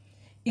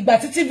 Ìgbà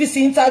tí TVC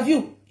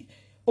interview,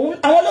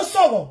 àwọn ló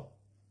sọ̀rọ̀.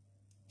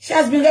 She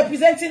has been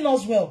representing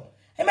us well.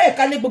 Ẹ má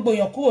ẹ̀ka lé gbogbo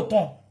èèyàn kúrò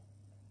tán.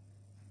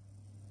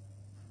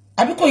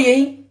 Àbí kò yé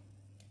yín.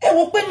 Ẹ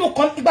wo pé nù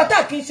kan ìgbà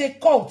tá kì í ṣe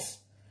cult.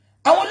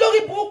 Àwọn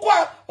lórí burúkú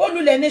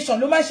olùlẹ̀ nation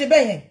ló máa ń ṣe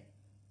bẹ́ẹ̀ yẹn.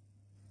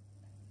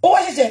 Ó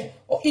wá ṣẹ̀ṣẹ̀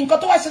nǹkan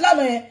tó wá ṣe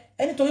lánàá yẹn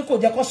ẹni torí kò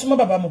jẹ́ kó súnmọ́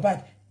bàbá Mohbad.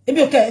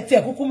 Ebi ò kẹ́ tí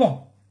ẹ kúkú mọ̀.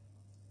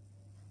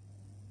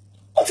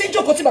 Ó ti ń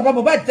jókòó tí bàbá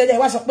Mohbad tẹ́lẹ̀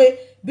wá sọ pé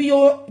bí yo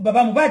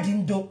bàbá Mohbad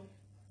ń do.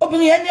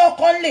 Obìnrin yẹn ní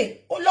ọkọ ńlé,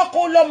 ó lọ́kọ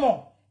ó lọ́mọ.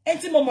 Ẹni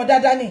tí mo mọ̀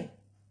dáadáa ni.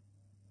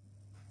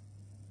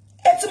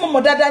 Ẹni tí mo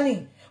mọ̀ dáadáa ni.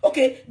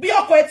 Okay, bí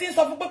ọkọ ẹ ti ń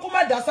sọ fún pé kó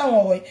má dá sáwọn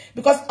ọ̀rọ̀ yìí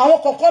because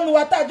àwọn kọ̀ọ̀kan nu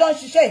wa tá a jọ ń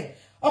ṣiṣẹ́ yìí.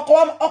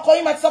 Ọkọ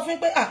yín máa ti sọ fún yín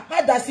pé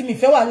má dá sí mi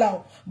fẹ́ wàhálà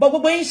o. But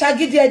gbogbo yín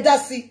ṣagídí ẹ dá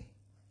sí.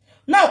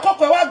 Now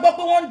kọ́kọ́ ẹ wá gbọ́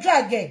pé wọ́n ń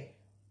drag ẹ̀.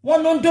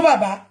 Wọ́n ló ń dó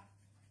bàbá.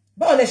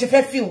 Báwo lẹ ṣe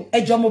fẹ́ feel?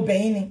 Ẹjọ́ mo bẹ̀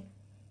yín ni.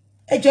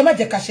 Ẹjọ́ má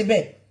jẹ́ ká ṣe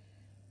bẹ́ẹ̀.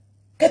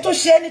 Kẹ́ tó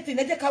ṣe anything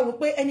ẹ jẹ́ ká wò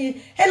pé ẹni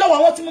ẹ lọ́wọ́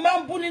àwọn tí mo máa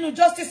ń bú nínú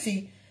justice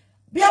yìí.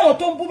 Bí àwọn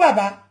tó ń bú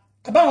bàbá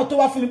àbáwọn tó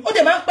wá fún mi. Ó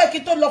dẹ̀ máa ń pẹ́ kí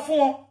tó lọ fún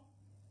wọn.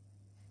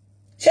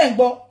 Ṣé ń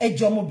gbọ́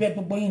ẹjọ́ mo bẹ̀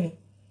gbogbo yín ni.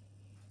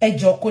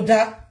 Ẹjọ́ kò dá.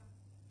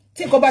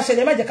 Tí nǹkan bá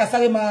ṣẹlẹ̀ má jẹ́ ká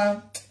sáré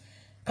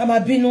ká máa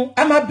bínú.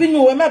 A máa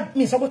bínú ẹ má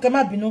mi sọ pé ká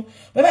má bínú.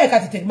 Bẹ́ẹ̀ báyìí ká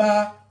tètè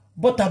máa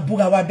bọ́ta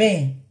búra wa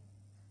bẹ́ẹ̀.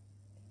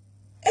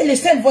 Ẹ lè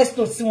send voice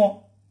note sí wọn.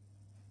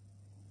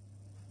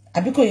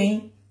 Àbí kò yé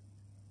yín.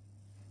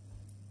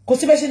 Kò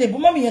sí bẹ́ẹ̀ ṣe lè bú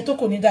mọ́mì yẹn tó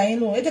kò ní dá yín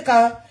lóhùn. Ẹ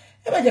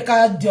má jẹ́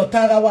ká di ọ̀tá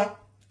ara wa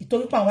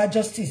ìtorí pa àwọn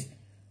justice.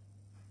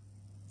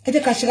 Ẹ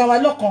jẹ́ ká ṣera wa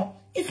lọ́kan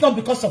if not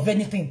because of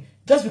anything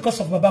just because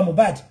of baba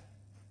Mohbad.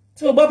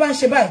 Tí mo bá ń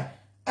ṣe báyìí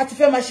a ti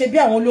fẹ́ máa ṣe bí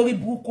àwọn olórí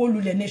burúkú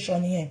olùlẹ̀ nation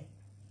nìyẹn.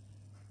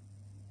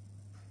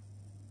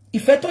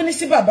 Ìfẹ́ tó ní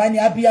sí bàbá ni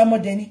abiyamọ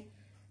dẹni.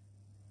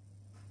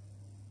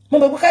 Mo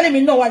mọ̀ pé kálẹ̀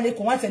mi náà wà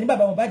lẹ́kọ̀ọ́ wọ́n á tẹ̀ ní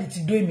bàbá Mohbad ti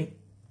dó èmi.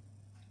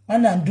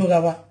 Wọ́n náà ń dóra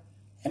wa.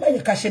 Ẹ má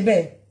jẹ́ ká ṣe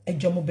bẹ́ẹ̀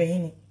ẹjọ́ mo bẹ̀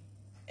yín ni.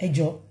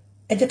 Ẹjọ́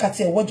ẹ jẹ́ ká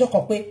tiẹ̀ wọ́jọ́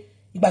kan pé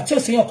ìgbà tí ò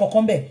sí yàn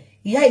kankan bẹ̀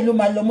ìyá yìí ló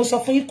máa lọ mo sọ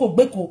fún yín kò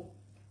gbé ko.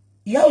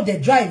 Ìyá ò dẹ̀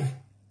drive.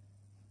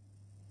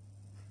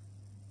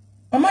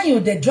 Màmá yìí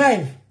ò dẹ̀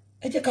drive.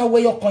 Ẹ jẹ́ ká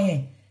wẹyọ kan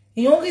yẹn.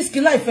 Èèyàn risk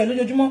life ẹ̀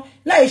lójoojúmọ́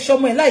láì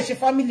ṣọmọ ẹ̀ láì ṣe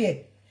family ẹ̀.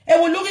 Ẹ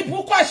wo lórí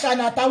burúkú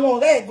Àṣànà àtàwọn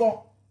ọ̀rẹ́ ẹ̀ gan.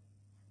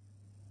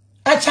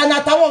 Àṣànà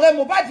àtàwọn ọ̀rẹ́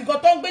Mohbad gan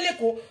tó ń gbé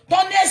lẹ́kọ̀ọ́ tó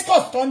ní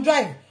escort tó ń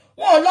drive.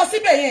 Wọn ò lọ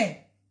síbẹ̀ yẹn.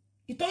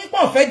 Ìtorí pé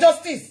wọ́n fẹ́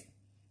justice.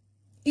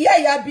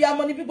 Ìyá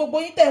abiyamọ ni bí gbogbo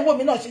yín tẹ̀ ń wò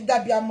mí náà ṣe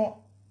dábíamọ.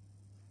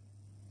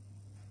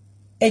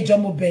 Ẹjọ́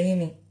mo bẹ̀ yín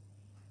ni.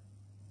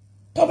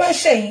 Tó bá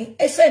ṣẹ̀yìn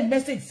ẹ send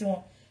message sí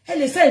wọn. Ẹ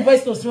lè send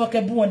voice note sí wọn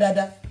kẹ́ bú wọn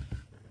dáadáa.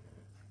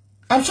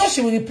 I'm sure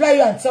she will reply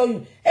you and tell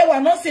you, ẹ wà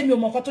náà ṣe mi ò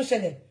mọ̀ nǹkan tó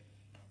ṣẹlẹ̀.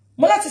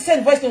 Mo láti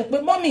send voice note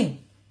pé mommy,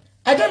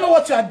 I don't know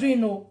what you are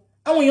doing o.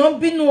 Àwọn èèyàn ń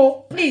bínú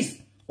o. Please,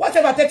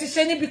 whatever tẹ́ ti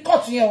ṣe níbi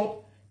court yẹn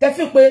o. Tẹ́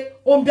feel pé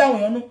ó ń bí àwọn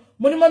èèyàn nú.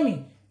 Mo ní mommy,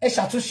 ẹ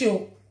ṣàtúnṣe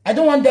o. I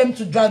don't want them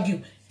to drag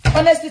you.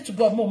 Honestly to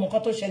God, mo mọ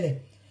nǹkan tó ṣẹlẹ̀.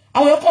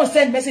 Àwọn èèyàn kàn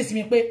send message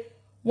mi pé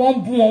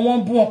wọ́n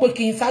bú wọn pé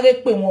kí n sáré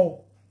pè wọ́n o.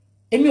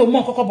 Èmi ò mọ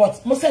nǹkan kan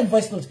but mo send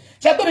voice note.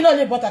 Ṣé pé mi náà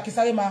lè bọ́ta kí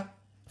sáré máa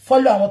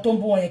follow àwọn tó ń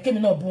bú wọn yẹn kémi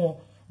náà bú wọn.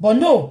 But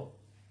no.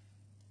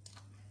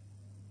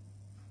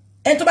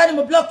 Ẹni tó bá ní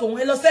mo block òun,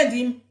 ẹ lọ send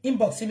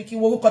inbox mi kí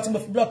n wo orúkọ tí mo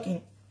fi block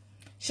yín.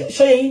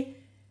 Ṣó yé yín.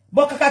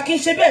 But kàkà kí n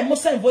ṣe bẹ́ẹ̀ mo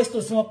send voice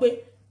note sí wọn pé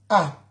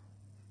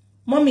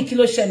mọ́mì kí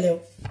ló ṣẹlẹ̀ o.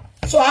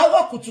 So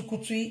àárọ̀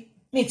kùtùkùtù yìí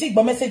mi ti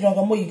gbọ́ message wọn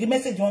gan mo yìí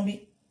message wọn bí.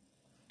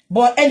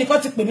 But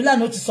ẹnìkan ti pè mí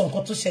lánàá ó ti sọ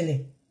nǹkan tó ṣẹlẹ̀.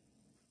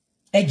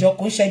 Ẹjọ́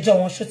kò ń ṣẹjọ́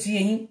wọn ṣó ti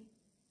yé yín.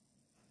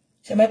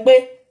 Ṣé mọ̀ pé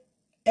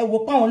ẹ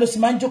wò pa àwọn ló sì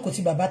máa ń jókòó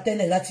ti bàbá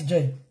tẹ́lẹ̀ láti jọ́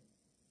yìí.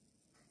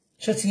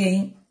 Ṣó ti yé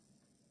yín.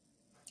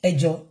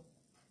 Ẹjọ́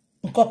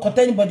nǹkan kan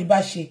anybody bá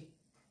ṣe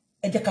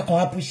ẹ jẹ́ ká kàn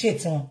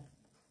appreciate wọn.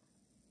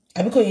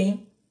 Àbí kò yé yín.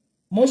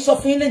 Mo sọ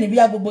fún yín lẹ́ni bí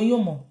gbogbo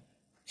yín mọ̀.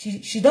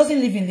 She doesn't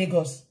live in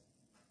Lagos.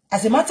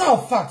 As a matter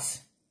of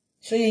fact,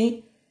 ṣó yé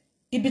yín.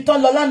 Ibi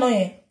tán lọ lánàá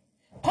yẹn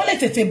kàn lè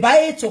tètè bá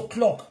 8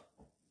 o'clock.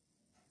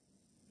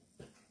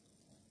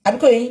 Àbí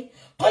kò yé yín.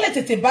 Kàn lè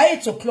tètè bá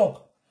 8 o'clock.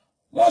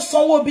 Wọ́n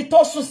sanwó ibi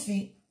tó sùn sí.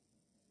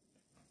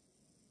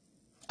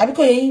 Àbí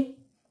kò yé yín.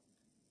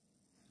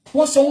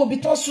 Wọ́n sanwó ibi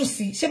tó sùn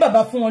sí. Ṣé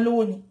bàbá fún wọn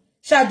lówó ni?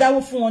 Ṣé àdáwó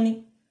fún wọn ni?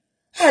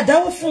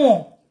 Àdáwó fún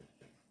wọn.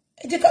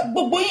 Ẹ jẹ́ ká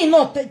gbogbo yín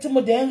náà tí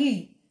mo dẹ̀ ń rí.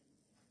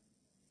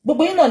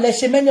 Gbogbo yín náà lẹ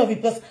ṣe many of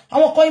it plus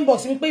àwọn kan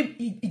inbox mi pé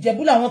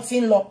Ìjẹ̀bú làwọn ti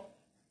ń lọ.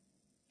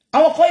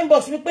 Àwọn kan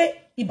inbox mi pé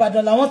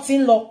Ìbàdàn làwọn ti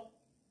ń lọ.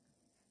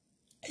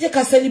 Ẹ jẹ́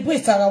ká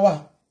celebrate ara wa.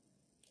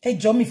 Ẹ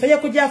jọ̀ọ́ mi fẹ́ yẹ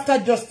kó jẹ́ after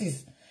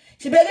justice.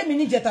 Ṣé bẹ́ẹ̀ mi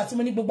ní jẹta tí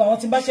mo ní gbogbo àwọn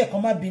tí bá ṣe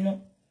kan má bínú.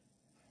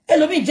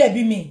 Ẹlòmíì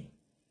jẹ̀bi mi.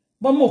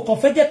 But mo kàn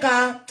fẹ́ jẹ́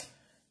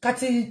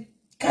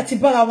ká ti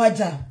bára wa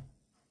jà.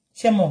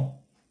 Ṣé mọ̀.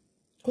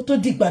 Kó tó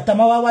dìgbà tá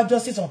máa wá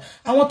justice on.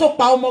 Àwọn tó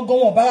pa ọmọ gan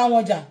wọn bára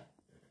wọn jà.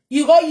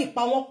 Irọ́ yìí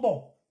pa wọ́n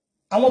pọ̀.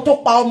 Àwọn tó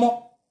pa ọmọ.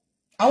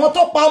 Àwọn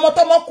tó pa ọmọ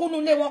tó mọ kú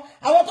nínú ilé wọn.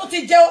 Àwọn tó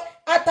ti jẹ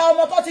ata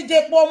ọmọ tó ti jẹ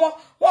epo ọmọ.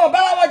 Wọn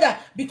bára wọn jà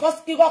because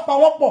irọ́ pa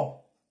wọ́n pọ̀.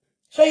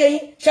 Ṣó yé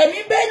yín. Ṣẹ̀mí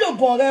bẹ́ẹ̀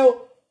lògùn ọ̀rẹ́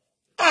o.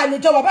 A lè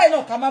jọ bàbá yìí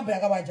náà ká má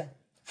bẹ̀rẹ̀ wa jà.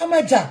 A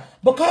máa jà.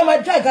 But ká máa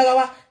jà gara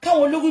wa.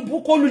 Káwọn olórí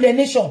burúkú olùlẹ̀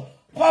nation.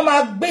 Kó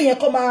máa gbé yẹn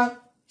kó máa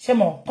ṣe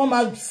mọ̀. Kó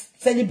máa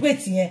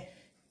celebrate yẹn.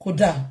 Kò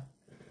dáa.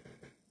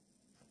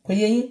 Kò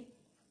yé yín.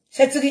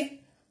 Ṣẹ́tìrí.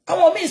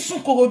 Àwọn míì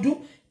sùn Kòròdú.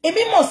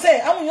 Èmi mọ̀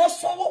sẹ́ àwọn èèyàn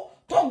sanwó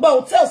tó gba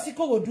hotel sí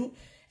Kòròdú.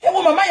 Ẹ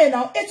wo màmá yẹn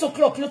now 8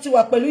 o'clock ló ti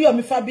wà pẹ̀lú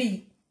Yomi Fabiyi.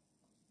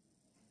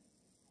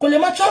 Kò lè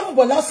máa travel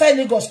bọ̀ outside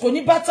Lagos. Kò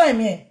ní bá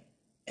time yẹn.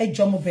 Ẹ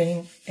jọ̀ọ́ mo bẹ̀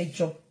yín. Ẹ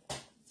jọ̀ọ́.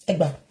 Ẹ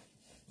gbà.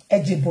 Ẹ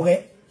jẹ̀bùrẹ́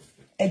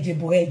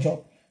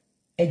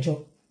ẹjọ́.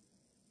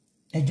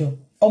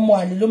 Ọmọ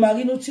àlè ló máa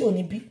rínú tí ò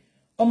ní bí.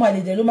 Ọmọ àlè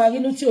dẹ̀ ló máa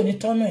rínú tí ò ní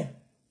tọ́nú ẹ̀.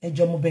 Ẹ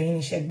jọ̀ọ́ mo bẹ̀ yín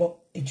ní ṣẹ́ gbọ́.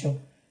 Ẹ jọ̀ọ́.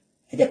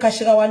 Ẹ jẹ́ ká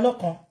ṣera wa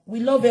lọ́kàn. We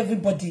love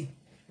everybody.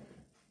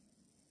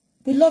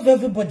 We love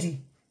everybody.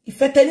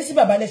 Ìfẹ́ tẹ́ ní sí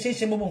bàbá lẹ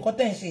ṣe gbogbo nǹkan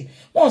tẹ́ ń ṣe.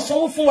 Wọ́n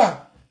sanwó fún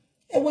wa.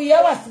 Ẹ wo iye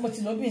hours tí mo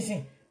ti lọ bí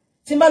ìsìn.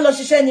 Tí n bá lọ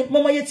ṣiṣẹ́ ni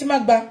mo mọye tí má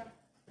gba.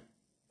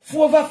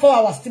 Fún over 4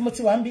 hours tí mo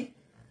ti wà ń bí.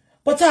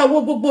 But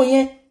àwo gbogbo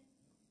yẹn.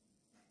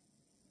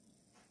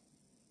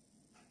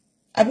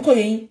 Àbí kò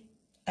yé yín.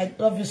 I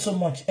love you so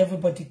much,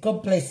 everybody.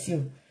 God bless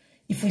you.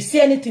 If we see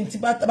anything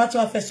about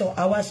your face,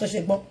 I will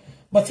say,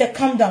 but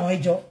calm down,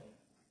 Ejo.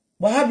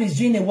 Wahab is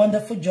doing a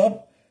wonderful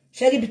job.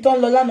 Sherry Biton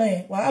Lola no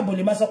yen. Wahab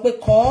ole ma sọ pé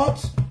court.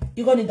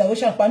 You go in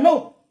direction pa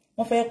no.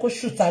 Wọ́n fẹ́ kó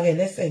shoot are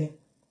lẹ́sẹ̀ ni.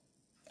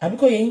 Àbí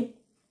kò yé yín.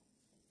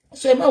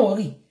 So ẹ má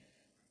worry.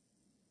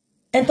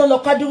 En ton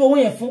lọ ká dúró owó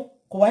yẹn fún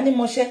kò wá ní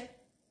mọṣẹ́.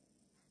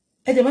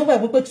 Ẹ dẹ̀ má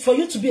gbàgbé pé for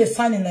you to be a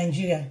son in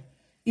Nigeria,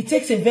 it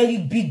takes a very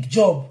big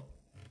job.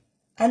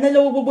 And then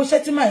gbogbo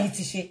iṣẹ́ tí màá yìí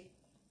ti ṣe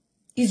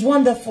is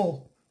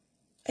wonderful.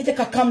 Ẹ jẹ́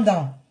ká calm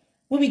down.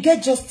 We will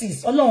get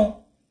justice. Ọlọ́run.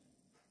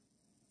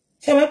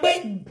 Ṣé mọ̀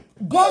pé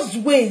God's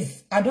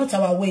ways are not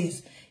our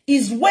ways.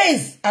 His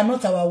ways are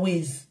not our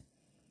ways.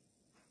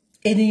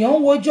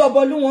 Ènìyàn wojú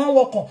ọbọlú wọn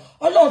wọkàn.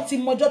 Ọlọ́run ti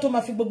mọjọ́ tó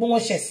máa fi gbogbo wọn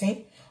ṣẹ̀sín.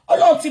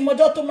 Ọlọ́run ti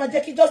mọjọ́ tó máa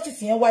jẹ́ kí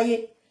justice yẹn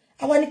wáyé.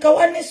 Àwa ni ká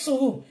wá ní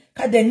sùúrù,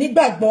 ká dẹ̀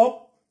nígbàgbọ́,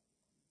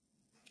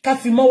 ká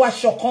fi mọ́ wa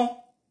ṣọ̀kan.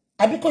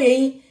 Àbí kò yé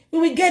yín, we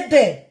will get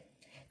there.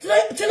 Tí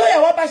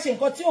lọ́yà wa bá ṣe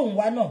nǹkan tí òun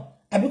wá náà,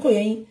 àbí kò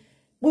yé yín,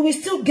 we will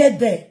still get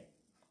there.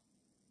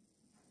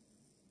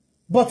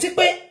 But tí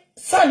pé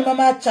San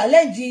mama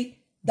challenge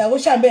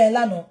Darosha bẹ́ẹ̀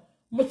lánàá,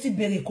 mo ti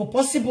bèrè kò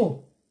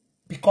possible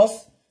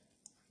because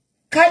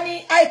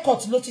Kani High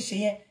Court ló ti ṣe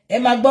yẹn. Ẹ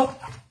máa gbọ́,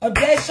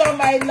 objection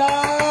my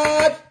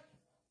lord,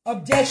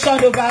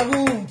 objection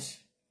overruled,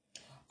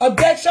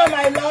 objection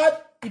my lord.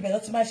 Ibẹ̀ ló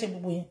ti máa ṣe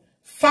gbogbo yẹn.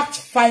 Fact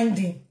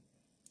finding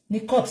ní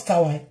court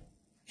tower.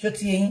 Ṣó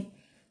ti yé yín.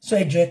 So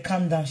ẹ jọ̀ọ́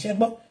calm down. Ṣé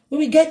gbọ́, we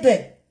will get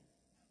there.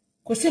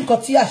 Kò sí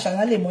nǹkan tí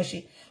àṣàrà lè mọ̀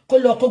ṣe. Kó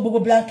lọ kó gbogbo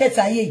blanket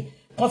ayé yìí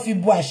kó fi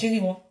bo àṣírí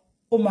wọn.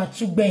 Ó máa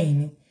tú gbẹ̀yìn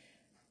ni.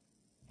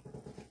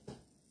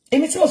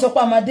 Èmi tí mo sọ pé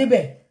a máa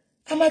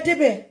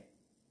débẹ̀.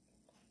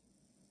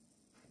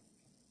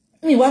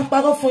 Mi wá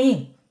parọ́ fún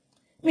yín.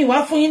 Mi wá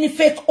fún yín ní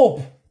fake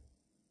hope.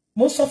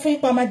 Mo sọ fún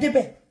yín pé a máa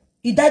débẹ̀.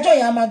 Ìdájọ́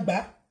yẹn a máa gbà.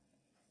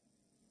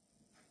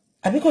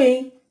 àbí kò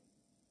yín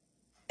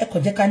ẹ kò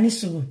jẹ́ ká ní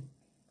sùúrù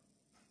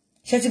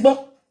ṣé ti gbọ́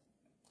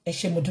ẹ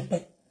ṣé mo dúpẹ́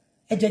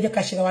ẹ jẹ́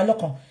ká ṣera wa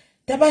lọ́kàn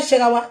tẹ́ bá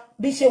ṣera wa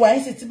bí ṣe wà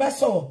yín sì ti bá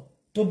sọ̀rọ̀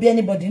tó bí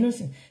anybody nù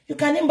sí you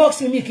can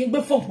inbox me kí n gbé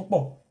phone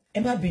púpọ̀ ẹ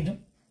má bínú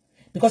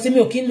because mi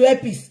ò kí n lo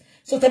earpiece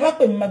so tẹ́ bá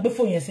pè mí má gbé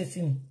phone yẹn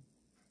sétí ni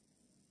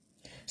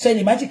so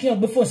ẹni má jí kí n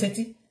gbé phone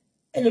sétí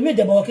ẹlòmíì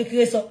dẹ̀bọ̀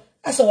kékeré sọ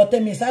á sọ̀rọ̀ 10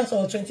 minutes á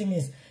sọ̀rọ̀ 20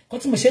 minutes kó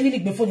tí mo ṣe rí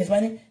gbé phone yẹn tí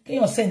wọ́n ní kí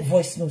yàn send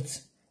voice note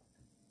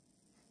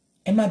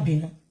ẹ má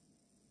bínú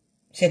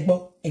ṣé gbọ́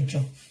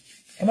ẹjọ́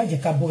ẹ má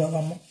jẹ́ ká búra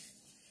wa mọ́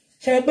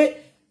ṣé rí pé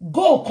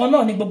goal kan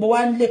náà ni gbogbo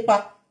wa ń lépa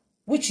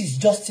which is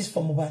justice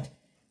for Mohbad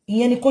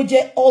ìyẹn ni kó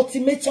jẹ́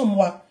ultimatum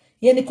wa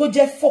ìyẹn ni kó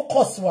jẹ́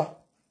focus wa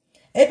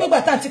ẹ pé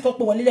gbà tá àǹtí kan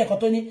pé wọlé lẹ́ẹ̀kan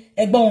tó ní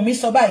ẹ̀gbọ́n òun mi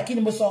sọ báyìí kí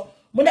ni mo sọ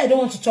mo náà I don't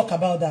want to talk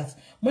about that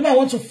mo náà I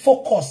want to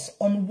focus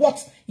on what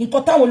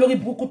nǹkan táwọn olórí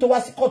burúkú tó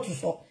wá sí kóòtù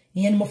sọ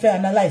ìyẹn ni mo fẹ́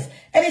analyze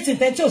anything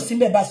tẹ́ tí ò sí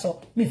ńbẹ̀ bá sọ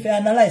mi fẹ́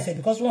analyze it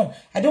because one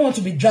I don't want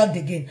to be dragged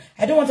again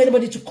I don't want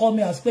anybody to call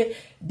me and say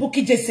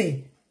Bukky just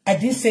say I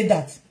didn't say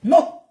that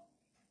no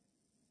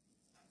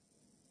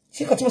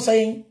see what I'm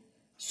saying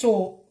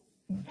so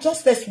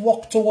just let's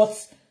work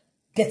towards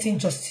getting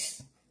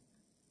justice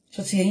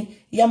so ti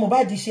ìyá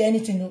Mohbad ṣe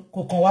anything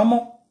kò kàn wá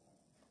mọ́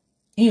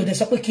ìyẹn ò dé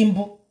sọ pé kí n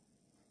bú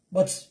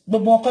but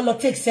gbogbo wọn kọ́ lọ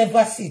take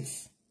several seats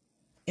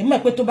èmi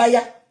mọ̀ pé tó bá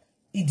yá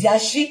ìdí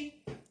àṣì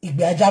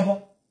ìgbé ajábọ́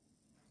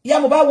ìyá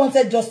Mohbad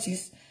wanted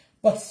justice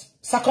but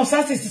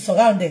circumstances is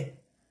surrounded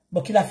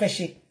but kí la fẹ́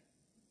ṣe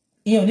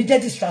ìyẹn ò ní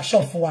jẹ́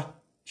distraction fún wa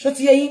so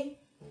ti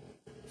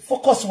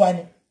focus wa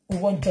ni we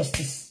want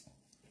justice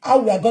how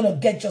we are gonna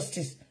get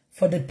justice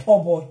for the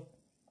poor boy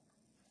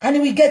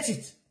and we get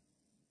it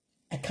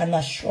I can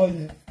assure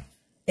you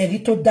ẹ̀rí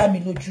tó dá mi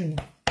lójú ni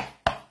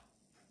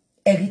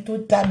ẹ̀rí tó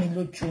dá mi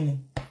lójú ni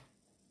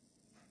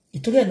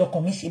ìtorí ẹ̀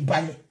lọ́kàn mi ṣe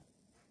balẹ̀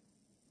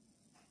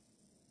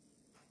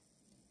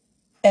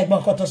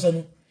ẹ̀gbọ́n kan tó sọ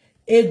ni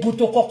egun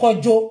tó kọ́kọ́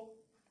jó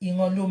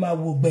ìran ló máa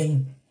wò gbẹ̀yìn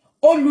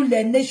ó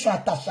lulẹ̀ nation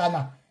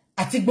àtàṣànà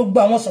àti gbogbo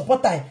àwọn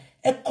supporter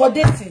ẹ kọ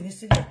déètì ní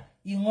sílẹ̀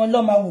ìran ló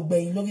máa wò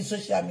gbẹ̀yìn lórí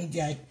social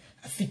media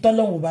àfi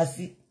tọ́lọ́run bá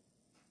sí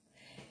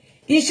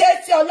iṣẹ́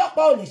tí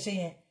ọlọ́pàá ò lè ṣe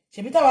yẹn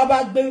ṣebí táwa bá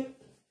gbé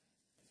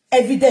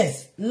evidence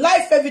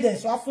life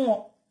evidence wá fún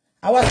wọn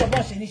àwa sọ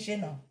bọ́n ṣe ní ṣe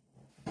náà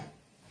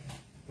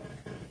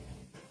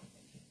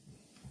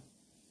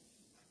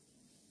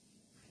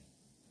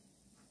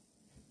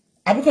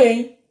àbíkò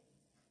yẹn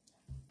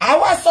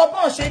àwa sọ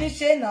bọ́n ṣe ní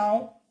ṣe náà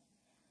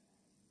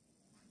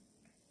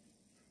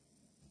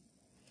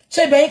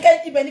ṣe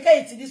ibẹ̀ ní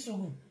kẹ́yìn ti ní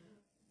sùúrù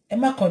ẹ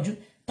má kánjú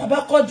tàbá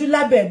kánjú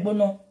lábẹ́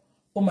ẹ̀gbóná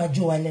ó máa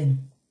jó wa lẹ́nu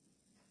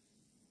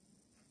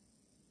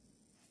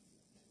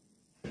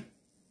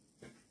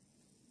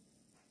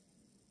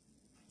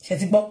ṣé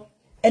ti gbọ́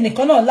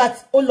ẹnìkan náà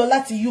ó lọ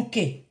láti UK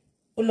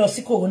ó lọ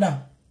sí corona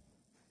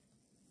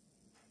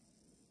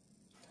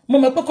mo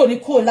mọ̀ pé kò ní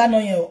kúrò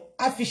lánàá yẹn o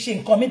á fi ṣe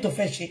nǹkan mi tó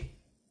fẹ́ ṣe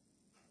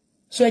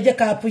so ẹ jẹ́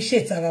ká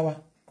appreciate ara wa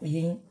kò yé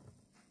yín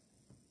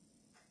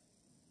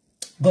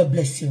God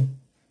bless you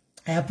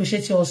I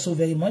appreciate you all so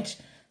very much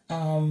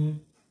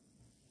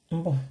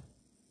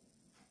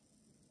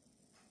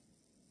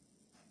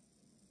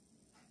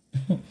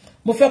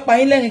mo fẹ́ pa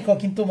yín lẹ́rìn kan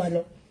kí n tó máa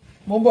lọ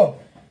mo ń bọ̀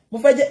mo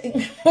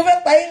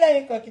fẹ́ pa yín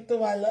lẹ́yìn kan kí tó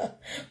wà lọ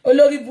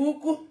olórí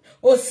burúkú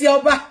òsì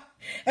ọba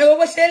ẹ wo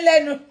bó ṣe ń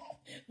lẹ́nu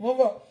mo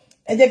bọ̀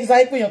ẹ jẹ́ kí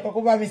sáré pé èèyàn kan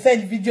kó bá mi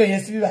send fídíò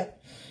yẹn sí bíbá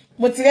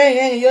mo ti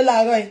rẹ́rìn yóò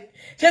láàárọ̀ yìí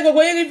ṣé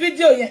gbogbo yín rí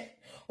fídíò yẹn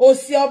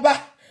òsì ọba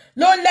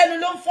ló ń lẹ́nu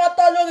ló ń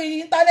fọ́tọ́ lórí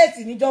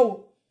íńtánẹ́ẹ̀tì níjọ́wọ́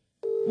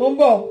mo ń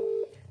bọ̀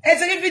ẹ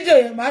ti rí fídíò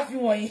yẹn máa fi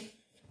wọ̀nyí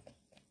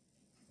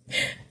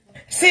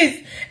sis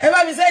ẹ bá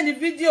mi send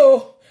fídíò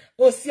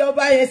òsì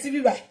ọba yẹn sí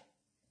bíbá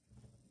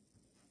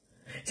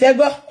ṣé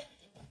gbọ́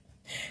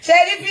ṣe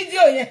rí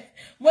fídíò yẹn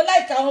mo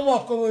like àwọn ọmọ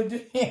Ìkòròdú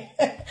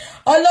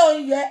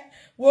Ọlọ́run yẹ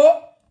wo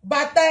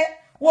bàtà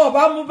wọn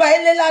bá mú bá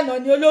ilé lánàá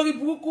ní olórí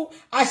burúkú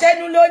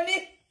àṣẹnu ló ní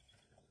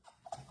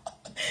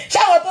ṣé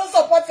àwọn tó ń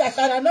support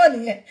àṣàrà náà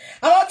nìyẹn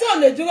àwọn tí ò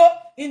lè dúró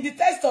in the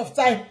test of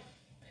time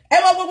ẹ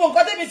mọ gbogbo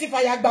nǹkan tí mi ti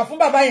fàyà gbà fún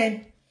bàbá yẹn ni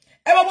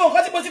ẹ mọ gbogbo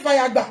nǹkan tí mo ti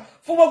fàyà gbà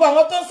fún gbogbo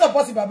àwọn tó ń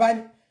support bàbá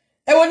ni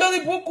ẹ wo lórí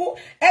burúkú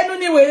ẹnu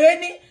ni wèrè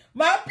ní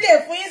máa play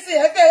fún yín sí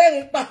ẹ fẹ́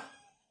rẹ́rìn pa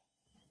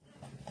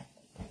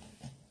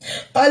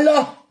ọlọ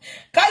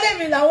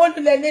kálẹ̀mí làwọn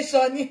olùlẹ̀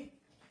nation ni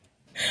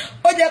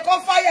ó jẹ́ kó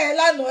fáyà ẹ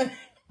lánàá ni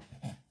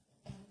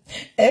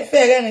ẹ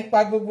fẹ́ rẹ́rìn pa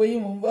gbogbo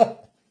yín mú bọ̀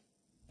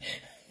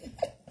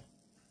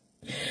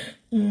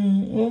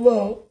mú bọ̀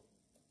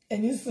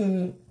ẹni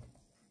sùúrù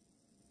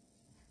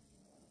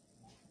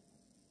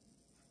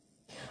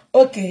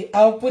okay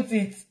I'll put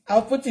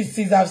it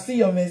sis I've seen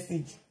your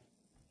message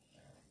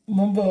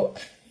mú bọ̀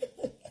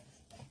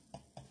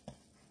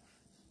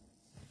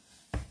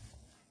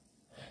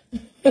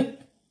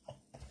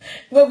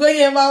gbogbo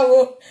yẹn máa wo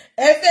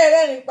ẹ fẹ́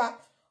rẹ́rìn pa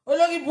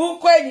olórí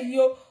burúkú ẹnìyí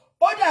o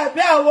ó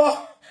dàbí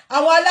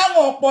àwọn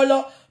aláwọ̀ ọpọlọ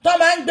tó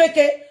máa ń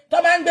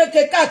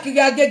gbéke káàkiri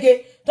Agége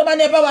tó máa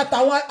ní ẹ bá wa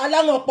tàwọn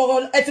aláwọ̀ ọpọlọ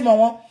ẹ ti mọ̀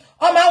wọ́n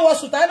máa ń wọ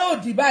sùtánà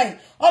òdì báyìí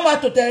máa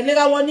tò tẹ̀lé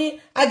léra wọn ní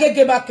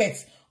Agége market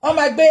wọ́n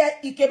máa gbé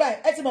ike báyìí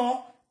ẹ ti mọ̀ wọ́n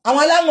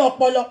àwọn aláwọn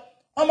ọpọlọ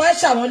wọ́n máa ń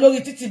ṣàwọn lórí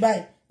títì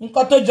báyìí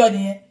nǹkan tó jọ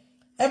nìyẹn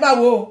ẹ bá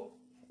wo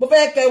mo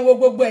fẹ́ kẹ́ wo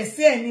gbogbo ẹ̀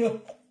sí ẹ̀yin o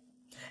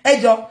ẹ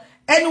jọ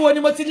ẹnu wo ni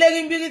mo ti lérí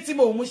nbírí tí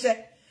mo múṣẹ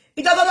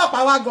ìjọ tó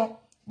lọ́pàá wá gan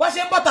bó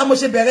ṣe ń bọ́ta mo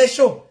ṣe bẹ̀rẹ̀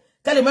show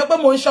kẹ́lẹ̀ mọ̀ pé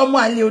mo ń ṣọmọ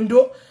àlè Ondo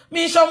mi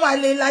ń ṣọmọ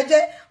àlè Ìlàjẹ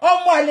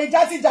ọmọ àlè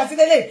jásíjásí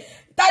lélẹ̀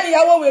tani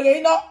ìyàwó wèrè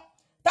iná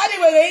tani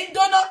wèrè ń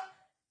dóná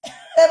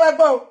ẹ bá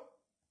gbọ́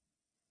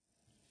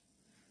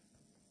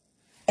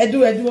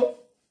ẹdúró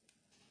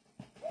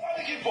wọ́n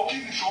ní kí Bukky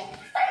nìṣó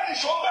ẹni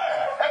ṣó bẹ́ẹ̀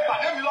ẹ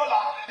pàdé mi lọ́la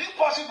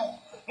impossible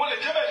mo lè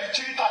débẹ̀ ní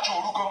 3:30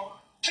 òru gan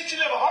títí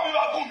lé bàbá mi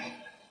bá gùn mí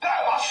tẹ́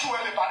ẹ bá sùn ẹ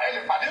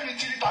lè pàdé mi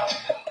 3:30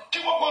 kí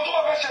gbogbo tó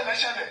bá fẹ́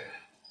ṣẹlẹ̀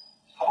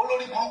àwọn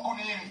olórí burúkú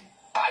ni yín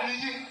ta ni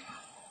yín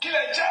kí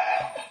lè jẹ́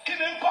kí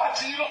ni impact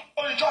yín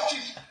lórí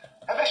justice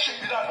ẹ fẹ́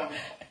ṣègbè dànù mi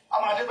a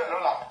máa débẹ̀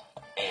lọ́la.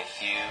 A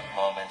few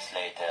moments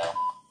later.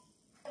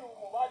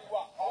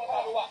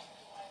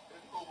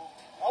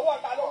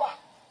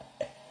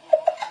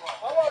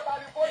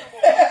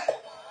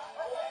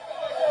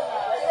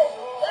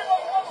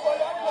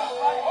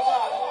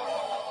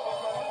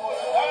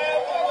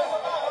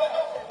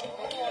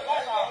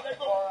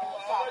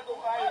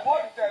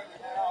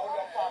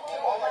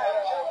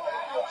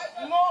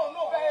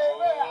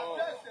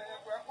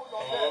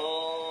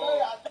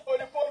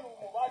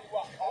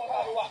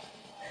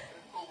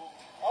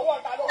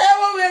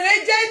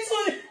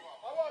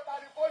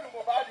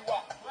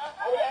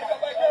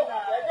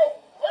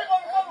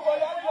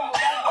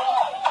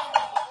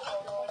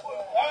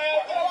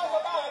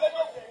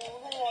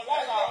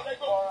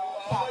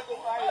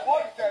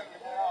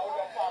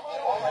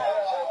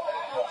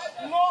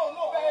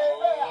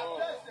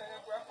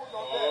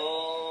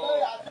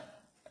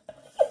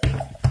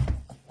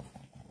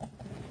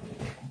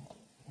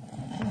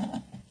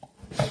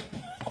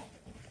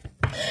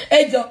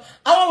 Ẹjọ́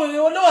àwọn wèrè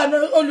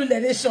olówó olùlẹ̀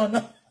nation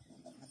náà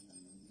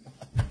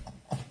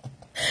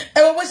ẹ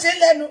wo bó ṣe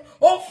lẹ́nu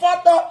ó ń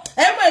fọ́tọ́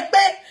ẹ mọ̀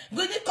pé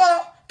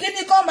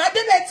kíní kan máa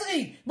dé bẹ́tìrì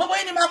gbogbo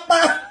yín ni máa pa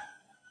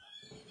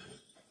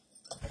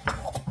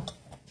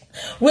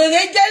wèrè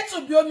jẹ́tù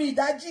bí omi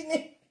ìdájí ni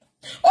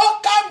ó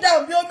calm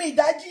down bí omi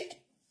ìdájí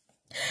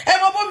ẹ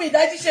mọ̀ bómi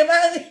ìdájí ṣe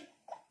máa ń rìn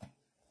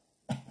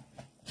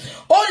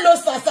ó lo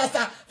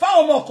sàsàsà fáwọn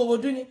ọmọ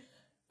Ìkòròdú ni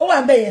ó wà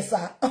ń bẹ̀yẹ̀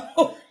sá.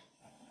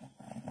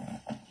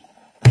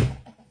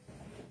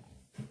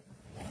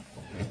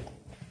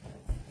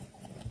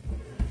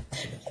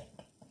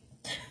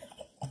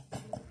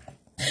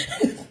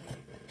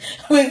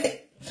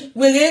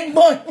 Wèrè ń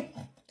gbọ́n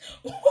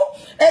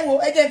ẹ wo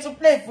ẹ jẹ́ tún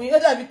play fún yín ó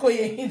dàbí kò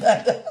yẹ yín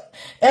dáadáa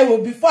ẹ wo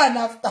before and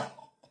after.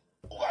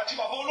 àti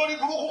bàbá olórí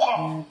burúkú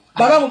kan.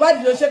 Bàbá Mohbad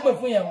ló ṣépè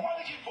fún yẹn o. wọ́n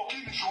ní kí Bukky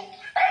nìṣó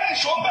ẹni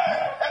ṣó bẹ́ẹ̀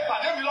ẹ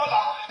pàdé mi lọ́la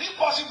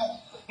impossible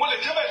mo lè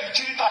débẹ̀ ní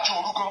 3:30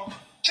 òru gan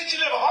títí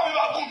lé bàbá mi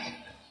bá gùn mí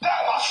tẹ́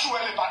ẹ bá sùn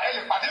ẹ lè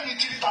pàdé mi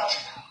 3:30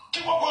 kí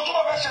gbogbo tó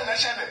bá fẹ́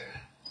ṣẹlẹ̀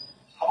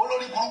àwọn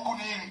olórí burúkú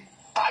ni yín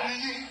ta ni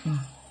yín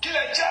kí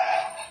lè jẹ́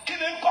kí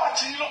ni impact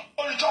yín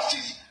lórí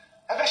justice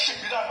ẹ fẹ́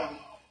ṣègbè dànù mi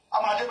a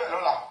máa débẹ̀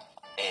lọ́la.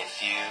 A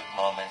few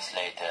moments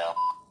later.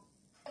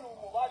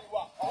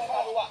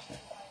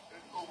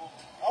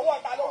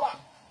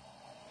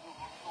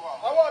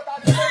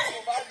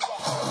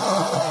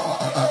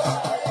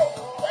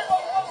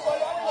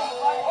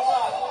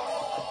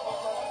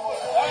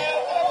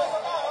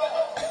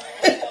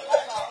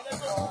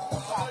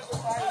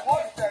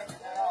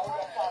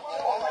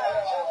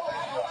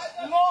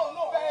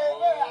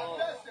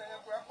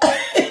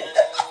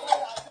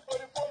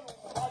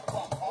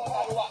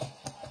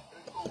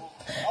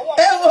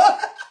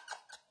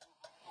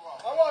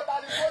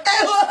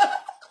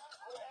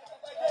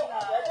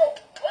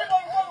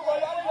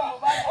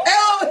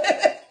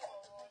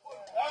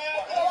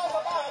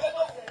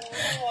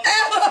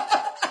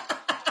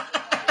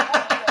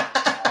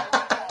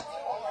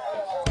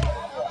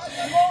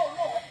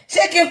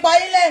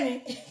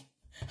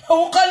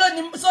 Òun kọ́ ló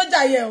ní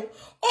sójà yẹn o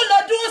ó lọ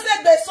dúró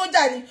sẹ́gbẹ̀ẹ́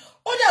sójà ni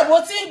ó dàbò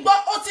tí ń gbọ́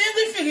ó ti ń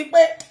rí fìrí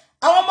pé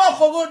àwọn ọmọ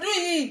Ìkòròdú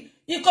yìí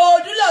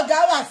Ìkòròdú lọ̀gá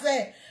wà fẹ́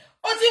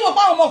ó ti ń wò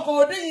pé àwọn ọmọ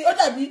Ìkòròdú yìí ó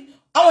dàbí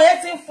àwọn yẹn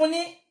ti ń fún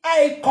ní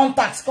eye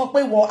contact kan pé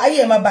wọ ayé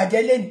ẹ̀ máa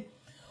bàjẹ́ lẹ́nu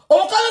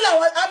òun kọ́ ló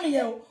làwọn àmì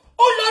yẹn o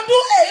ó lọ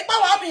dún èyí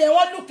pàwọn àmì yẹn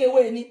wọ́n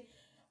lùkèwé ni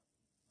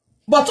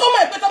but ó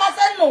mọ̀ pé tó bá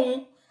fẹ́ nù òun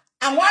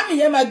àwọn àmì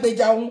yẹn máa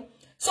gbèjà òun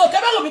so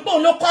kẹ́ bá rò wípé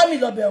òun ló kọ́ àmì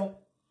lọ́bẹ̀ o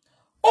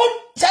ó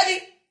jẹ́rí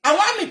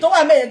àwọn àmì tó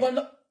wà mẹ́yẹ̀ gan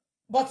lọ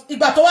but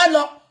ìgbà tó wá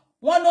lọ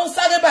wọ́n ló ń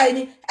sáré báyìí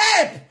ni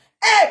help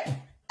help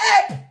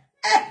help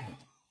help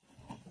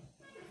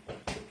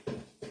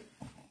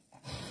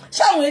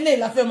ṣé àwọn eléyìí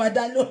la fẹ́ máa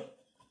dá lò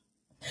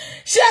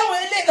ṣé àwọn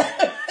eléyìí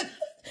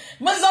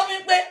mo sọ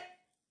fún pé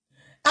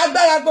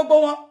agbára gbogbo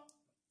wọn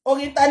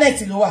orí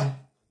íńtánẹ́ẹ̀tì ló wà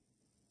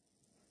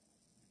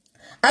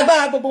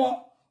agbára gbogbo wọn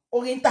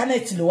orí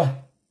íńtánẹ́ẹ̀tì ló wà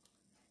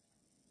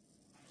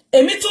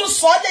èmi tún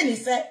sọ ọ́ lè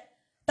níṣẹ́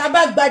tá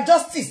bá gba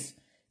justice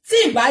tí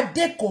ìbá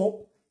dẹ́kọ̀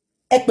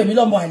ẹ pè mí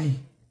lọ́mọ àlè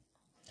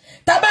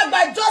tá bá gba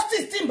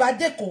justice tí ìbá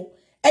dẹ́kọ̀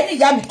ẹni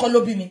ìyá mi kọ́ ló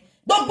bí mi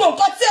gbogbo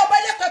nǹkan tí ọba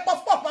ẹlẹ́kọ̀ọ́ ẹ̀pọ̀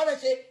fún ọ̀pọ̀ rẹ̀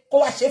ṣe kó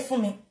wá ṣe fún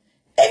mi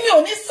èmi ò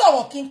ní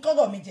sọ̀rọ̀ kí n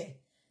kọ́rọ̀ mi jẹ.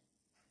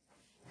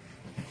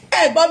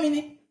 Ẹ gbọ́ mi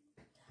ni.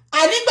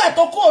 Ànígbà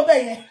tó kú ọbẹ̀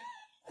yẹn.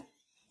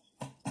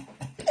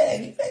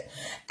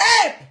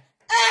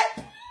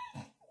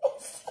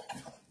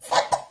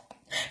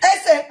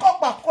 Ẹsẹ̀ kọ́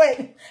pàkọ́ ẹ̀.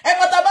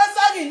 Ẹ̀kọ́ ta bá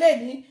sáré ilé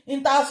ní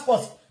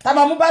Intersport. Ta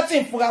máa mú bá tí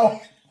ń fura wọn.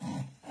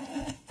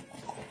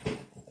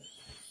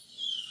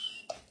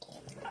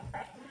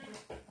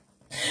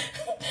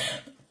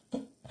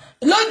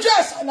 Lójú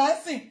Àṣànà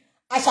sí,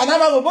 Àṣànà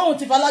máa rò bóhun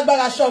ti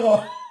falágbára ṣọ̀rọ̀.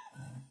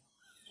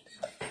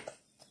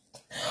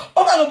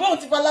 Ó máa rò bóhun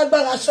ti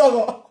falágbára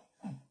ṣọ̀rọ̀.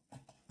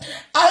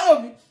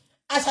 Àròbí,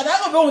 Àṣànà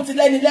rò bóhun ti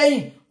lẹ́ni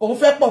lẹ́yìn, òun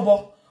fẹ́ pọ̀bọ.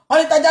 Wọ́n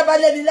ní tájá bá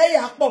lẹ́ni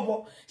lẹ́yìn àpọ̀bọ.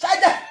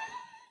 Ṣájà,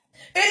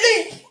 ilé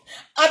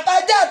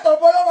àtàjà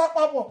àtọ̀bọ ló wá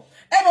papọ̀.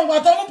 Ẹ mọ̀ gbà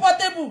tó mú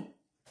pọ́tébù.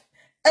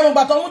 Ẹ mọ̀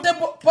gbà tó mú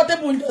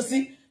pọ́tébù ń lọ sí,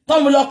 tó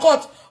mú lọ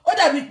court. Ó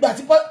dàbí ìgbà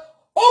tí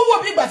ó wò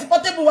bí ìgbà tí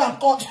pọ́tébù wà ń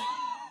court.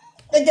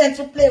 Again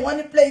to play, want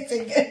to play it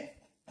again.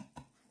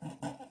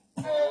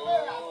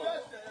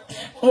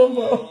 Oh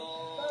no.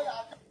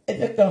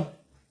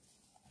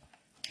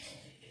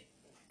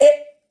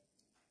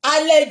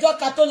 Alẹ́ ìjọ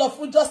ká tó lọ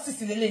fún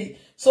justice lele.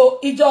 So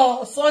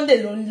ìjọ Sunday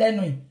ló ń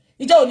lẹ́nu yìí.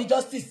 Ìjọ ò ní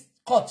justice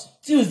court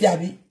Tuesday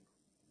àbí.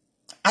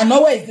 Àná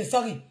Wednesday,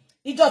 sorry.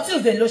 Ìjọ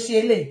Tuesday ló ṣe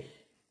ele.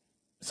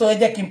 So ẹ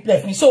jẹ́ kí n play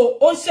fún. So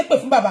ó ń ṣépè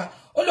fún bàbá.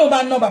 Ó lóun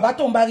máa ná bàbá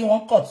tó ń bá rí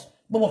wọn court.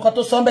 Gbogbo nǹkan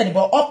tó sọ ń bẹ̀ ni,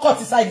 but ọkọ̀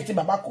ti sáìdì tí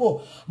bàbá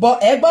kúrò. But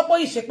ẹ gbọ́ pé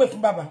ìṣépè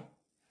fún bàbá.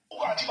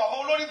 Àti bàbá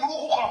olórí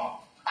burúkú kan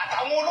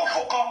àtàwọn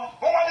olófò kan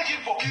wọ́n wá ní kí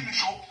n bọ̀ kí n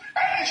nìṣó.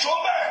 Ẹni ìṣó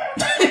bẹ́ẹ̀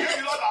ẹni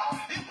mi lọ́la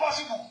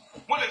impossible.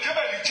 Mo lè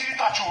débẹ̀ ní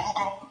tíríta ti òru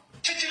gan.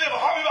 Títí lé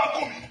bàbá mi bá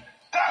gùn mí.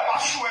 Tẹ́ ẹ bá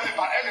sùn ẹ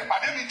lè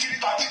pàdé mi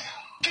tíríta tí.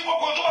 Kí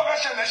gbogbo tó bá fẹ́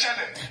ṣẹlẹ̀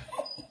ṣẹlẹ̀.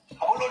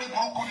 Àwọn olórí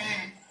burúkú ni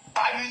yín.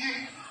 Ta ni yín?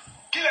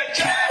 Kí lè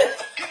jẹ́?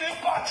 Kí ni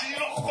pàtí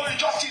lórí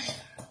justice?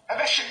 Ẹ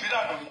fẹ́ ṣègbè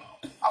dànù ni.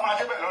 A máa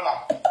débẹ̀ lọ́la.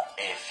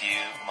 A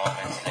few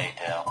moments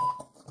later.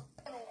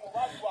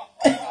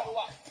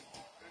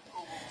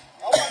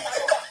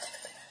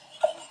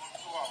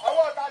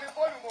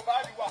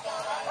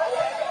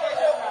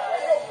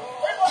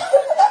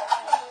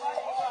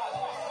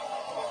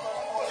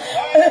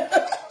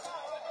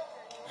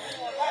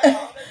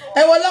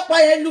 Ẹ wọ ọlọ́pàá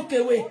yẹn look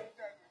away.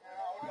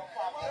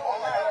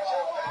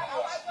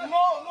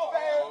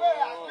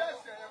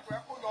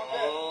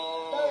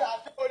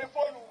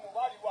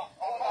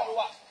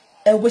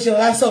 Ẹ bó ṣe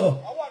wá sọ̀rọ̀.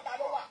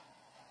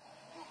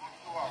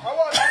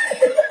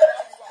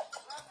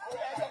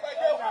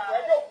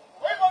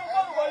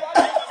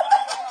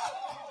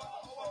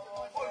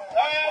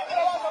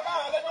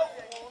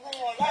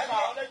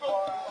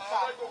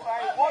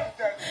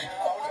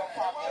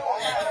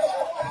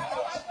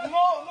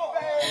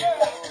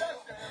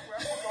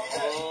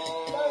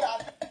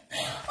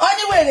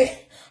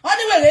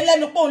 Oníwèrè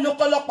lẹ́nu pé òun ló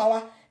kọ́ ọlọ́pàá wa.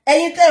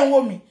 Ẹ̀yin tẹ́ ń wò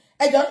mí.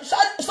 Ẹjọ́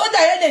sójà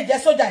yẹn lè jẹ́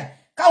sójà yìí.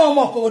 Káwọn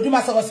ọmọ Ìkòròdú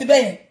máa sọ̀rọ̀ síbẹ̀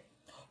yẹn.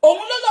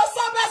 Òun ló lọ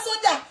sọ bá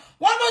sójà.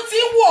 Wọ́n ló ti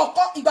wú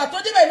ọkọ ìgbà tó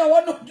débẹ̀ náà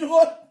wọ́n ló dúró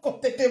kò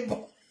tètè bọ̀.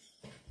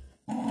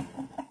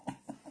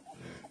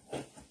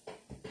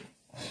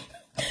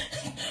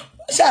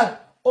 Ṣáà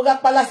ó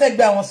rápá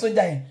lásẹ̀gbẹ̀ àwọn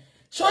sójà yẹn.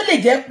 Ṣó lè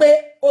jẹ́ pé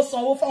ó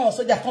sanwó fáwọn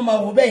sójà kan máa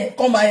wò bẹ́ẹ̀ yẹn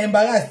kan máa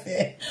embarrass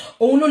ẹ̀.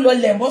 Òun ló lọ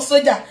lẹ̀ mọ́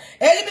sójà.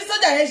 Ẹ̀rí bí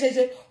sójà yẹn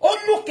ṣe ó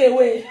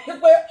lùkèwé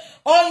pé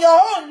ọ̀yàn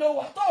òun ló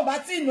wà tó bá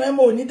tí inú ẹ̀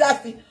mọ̀ ò ní dá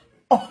sí.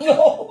 Ọ̀yàn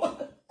òun.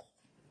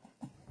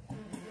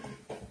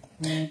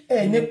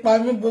 Nípa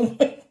mi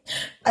gbogbo.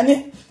 Àní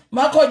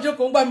máa kọ́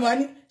jókòó ń gbà mí wá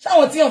ní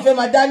ṣáwọn tí wọ́n fẹ́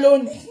máa dá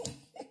lónìí.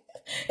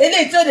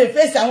 Eléyìí tí ó lè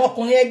fèsì àwọn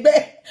ọkùnrin ẹgbẹ́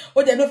ó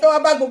dẹ̀ ló fẹ́ wá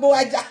bá gbogbo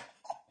wa jà.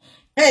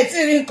 Tí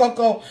rí nǹkan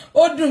kan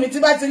ó dùn mí tí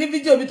bá ti rí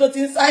fídíò mi tó ti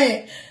ń sáyẹn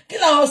kí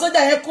làwọn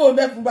sójà yẹn kó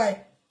mẹ́ fún báyìí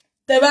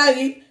tẹ́ bá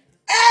rí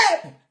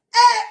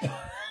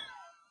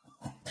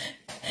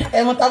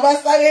ẹ̀wọ̀n tá bá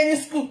sáré ní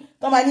skul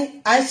tó máa ní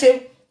à ń ṣe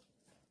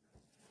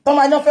tó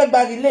máa ní wọ́n fẹ́ gba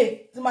relay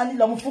tí máa ní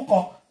lọ́mú fún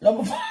kan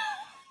lọ́mú fún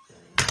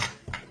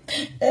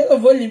ẹ̀rọ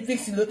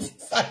Olympics ló ti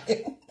sáré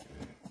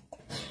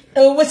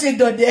ẹ̀rọ bó ṣe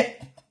dọ̀dẹ̀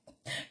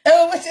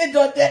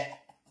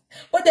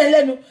ó dẹ̀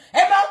lẹ́nu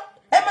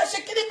ẹ má ṣe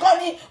kíní kan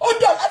ni ó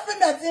dọ̀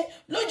láfíìmì àti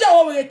lójú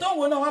àwọn wèrè tó ń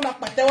wò náà wọ́n máa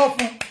pàtẹ́wọ́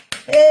fún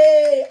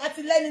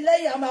àti lẹ́ni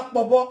lẹ́yìn a máa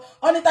pọ̀ bọ́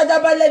ọ́ní tájá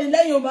bá lẹ́ni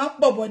lẹ́yìn ó máa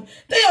pọ̀ bọ́ ni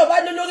téèyàn bá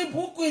lé lórí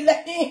burúkú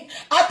lẹ́yìn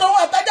àtọwọ́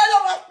àtájá ló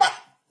máa pa.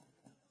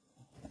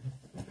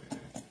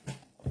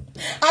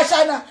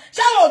 Àṣànà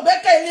ṣáwọn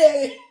ògbẹ́kẹ̀lé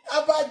ẹ̀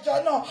abájọ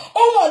náà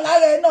ó wọ̀n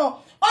lára ẹ̀ náà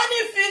wọ́n ní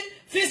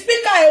fi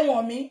spíkà ẹ̀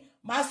wọ̀n mí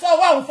màá sọ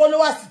wá àwọn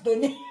followers tó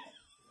ní.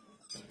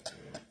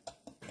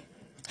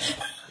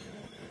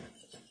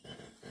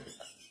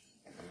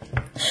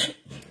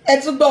 Ẹ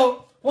tún gbọ́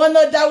wọ́n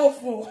náà dáwó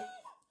fún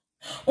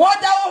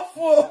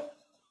o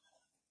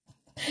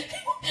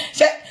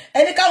ṣe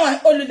ẹni káwọn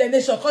olùlẹ̀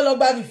nation kọ́ lọ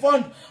gba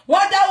refund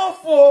wọ́n dáwó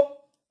fún o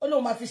ó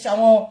lóun máa fi ṣe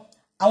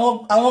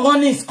àwọn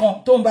runnings kan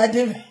tó ń bá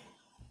dé rẹ̀.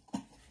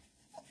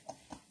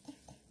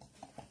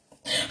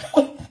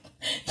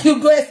 You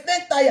go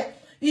explain tire.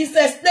 He's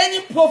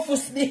explaining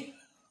profusely.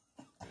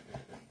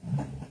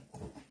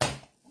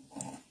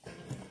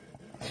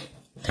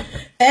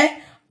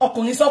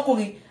 Ọkùnrin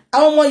sọ́kùnrin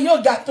àwọn ọmọ yóò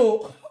ga tó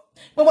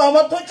gbogbo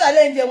àwọn tó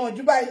challenge wọn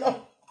jù báyìí lọ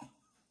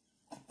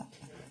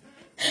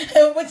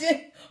bó ti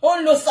ó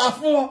ń lo sà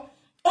fún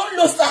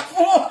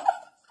wọn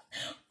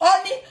ó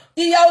ní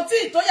ìyàwó tí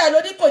ìtóyà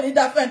lóní kò ní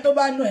dáfẹ́ tó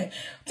bá nù ẹ̀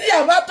tí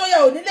ìyàwó tó yà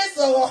ò ní lè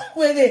sọ̀rọ̀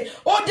wèrè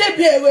ó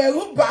débi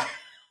ẹ̀rù bà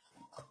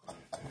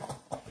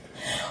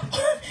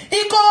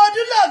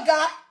Ìkòròdú lọ̀gá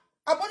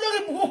àbólórí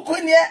burúkú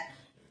ni ẹ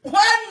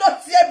wọ́n ń lọ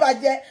sí ẹ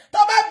bàjẹ́ tó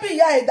bá bí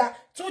ìyá ẹ̀dá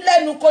tún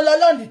lẹ́nu kó lọ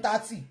lọ́ndì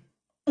 30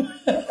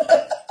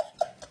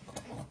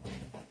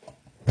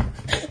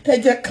 ẹ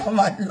jẹ́ ká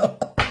máa lọ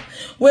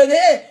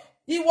wèrè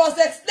he was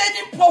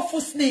explaining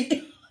profusely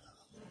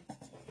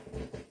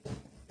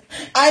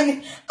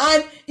and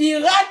he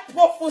ran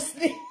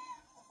profusely.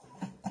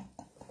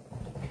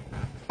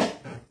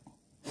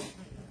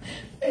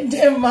 ẹ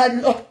jẹ́ máa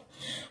lọ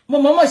mo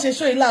mọ̀mọ́ ṣe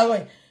ṣó ìlàrọ̀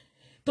ẹ̀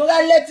tó rá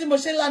létí mo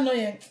ṣe lánàá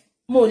yẹn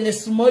mo lè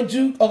sùn mọ́jú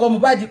ọ̀rọ̀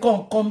Mohbad kan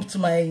come to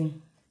my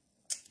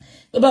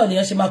tó bá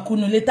òlèyàn ṣe máa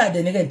kúnú létà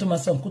dẹ̀nìrẹ̀ tó máa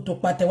sọ nǹkan tó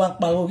pàtẹ wá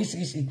parọ́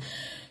oríṣiríṣi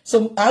so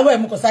àárọ̀ ẹ̀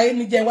mo kàn sáré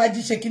ní jẹ́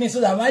wájú ṣe kíní so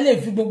that wọ́n á lè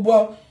fi gbogbo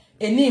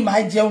ẹni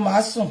máa jẹun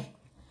máa sùn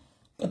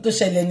kó tó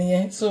ṣẹlẹ̀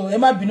nìyẹn so ẹ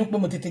má bínú pé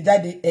mo tètè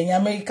jáde ẹ̀yin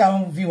American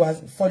viewers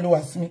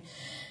followers mi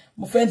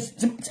mo fẹ́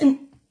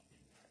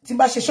tí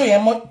bá ṣe show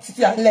yẹn mọ́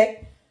títí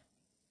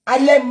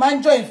alẹ́ máa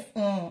ń join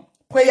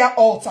prayer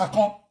altar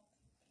kan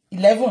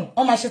 11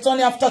 wọ́n máa ṣe tán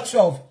ní after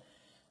 12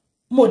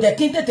 mo dẹ̀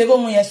kí n tètè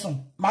róhun yẹn sùn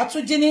màá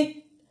tún jí ní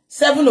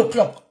 7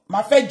 o'clock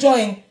màá fẹ́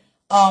join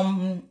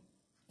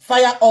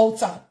fire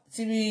altar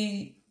ti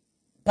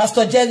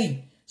Pastor Jerry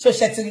so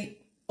ṣẹ́tìrì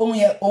ohun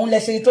yẹn òun lẹ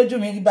ṣe tójú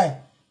mi rí báyìí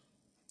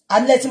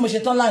alẹ́ tí mo ṣe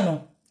tán lánàá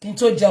kí n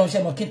tó jẹun ṣe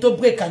mọ̀ kí n tó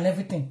break and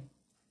everything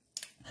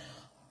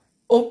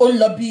ó ń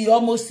lọ bí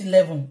almost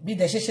 11 bí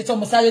dẹ̀ ṣe tán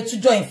mo sáré tún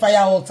join fire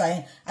altar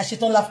yẹn a ṣe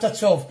tán after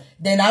 12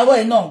 then àárọ̀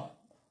yìí náà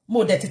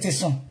mo dẹ̀ tètè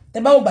sùn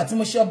tẹ́ bá wò gbà tí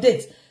mo ṣe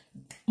update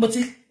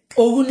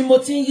òru ni mo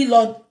ti ń yí lọ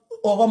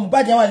ọ̀rọ̀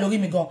Mohbad wà lórí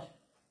mi gan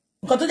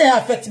nǹkan tó dẹ̀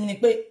affect mi ni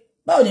pé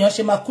báwo lèèyàn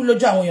ṣe máa kú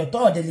lójú àwọn èèyàn tó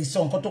hàn dé lè sọ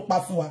nǹkan tó pa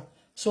fún wa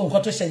so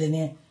nǹkan tó ṣẹlẹ̀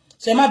nìyẹn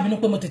so ẹ má bínú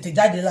pé mo tètè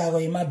jáde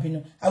láàárọ̀ ẹ má bínú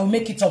I will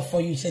make it up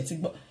for you ṣe ti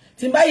gbọ́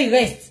tí n bá yìí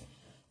rest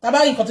tá bá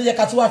rí nǹkan tó jẹ́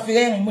ká tún wá fi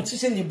rẹ́rìn mo tún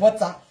ṣe lè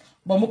bọ́ta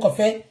but mo kàn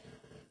fẹ́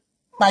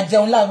máa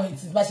jẹun láàárọ̀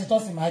tí bá ṣe tán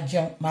sì máa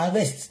jẹun máa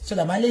rest so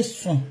that máa lè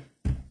sùn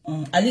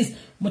at least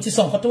mo ti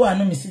sọ nǹkan tó wà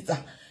nínú mi síta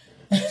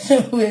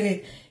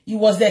he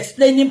was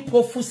explaining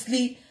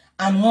profusely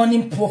and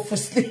running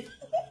profusely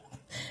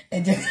ẹ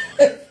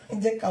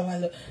jẹ́ ká máa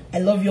lọ I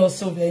love you all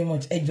so very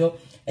much ẹ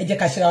jẹ́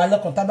ká ṣe ra wa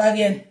lọ́kàn tá bá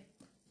rí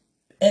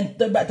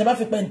tẹ́ bá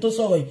fi pé n tó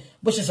sọ̀rọ̀ yìí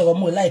bó ṣe sọ̀rọ̀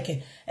mo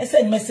like ẹ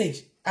send message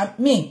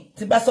me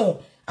tí bá sọ̀rọ̀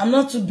I'm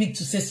not too big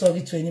to say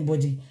sorry to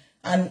anybody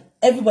and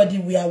everybody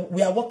we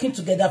are working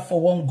together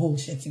for one goal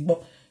ṣé ti gbọ́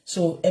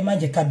so ẹ má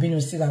jẹ́ ká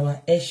bínú síra wa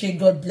ẹ ṣé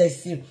God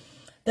bless you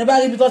tẹ́ bá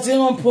rí bí tó ti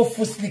run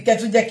profusely kẹ́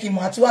tún jẹ́ kí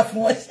mo àti wá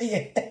fún wọn ṣe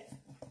yẹn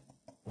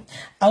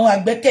àwọn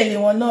àgbẹ́kẹ̀lé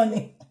wọn náà ni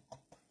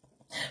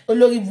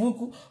olórí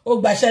burúkú ó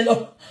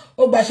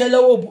gbàṣẹ́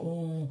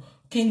lọ́wọ́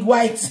King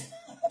White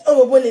ó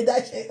gbogbo lè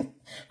dáṣẹ́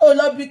ó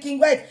lọ bí King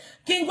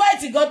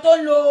White gan tó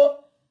ń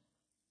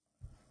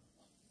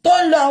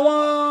lo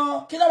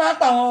àwọn kí ló máa ń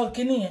pa àwọn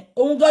kíní yẹn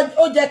òun gan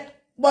ó jẹ́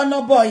gbọ́ná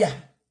bọ̀ọ̀yà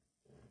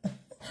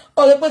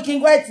ó rí pé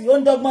King White ó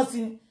ń dọ́gbọ́n sí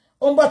ni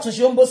ó ń bọ̀ tún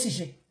ṣe ó ń bó sì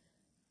ṣe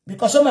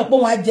because ó mọ̀ pé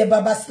òun á jẹ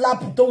baba slap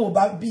tó wò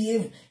bá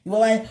behave ìwọ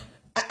wáyé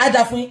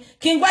ada fún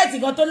King White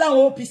gan tó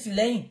láwọn OPC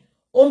lẹ́yìn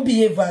ó ń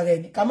behave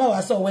rẹ̀ ní ká má wá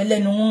sọ̀wọ́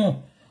ẹlẹ́nu hùn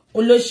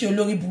olóṣì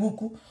olórí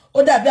burúkú ó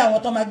dàbí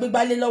àwọn tó máa gbé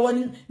gbálé lọ́wọ́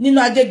nínú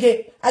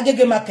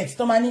agége market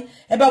tó máa ní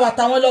ẹ bá wa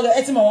ta wọ́n lọ́rẹ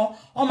ẹ ti mọ̀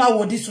wọ́n máa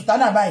wò di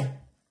sùtánà báyìí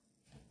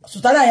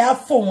sùtánà yẹn á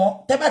fò wọ́n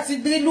tẹ́ bá ti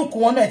rí lùkù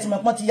wọn náà ẹ ti mọ̀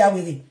pọ́n ti ya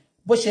wèrè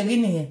bó ṣe rí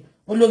nìyẹn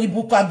olórí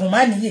burúkú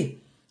agùnmáníyè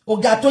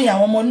ọ̀gá tó yàn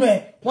àwọn ọmọ náà ẹ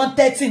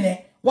 130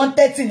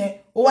 ní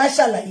ó wá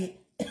ṣàlàyé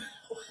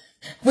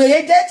wèrè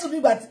jẹ́ tún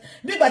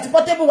bígbà tí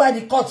portable wà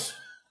ní court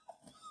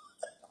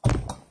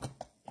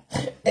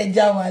ẹ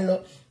já wa lọ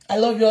I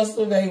love you all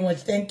so very much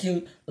thank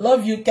you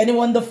love you any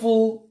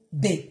wonderful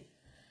day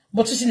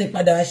but tún sì lè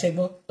padà wá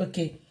ṣẹgbọ́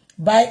okay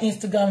bye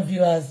Instagram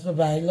viewers bye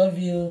bye love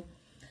you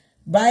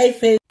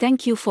bye.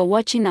 Thank you for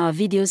watching our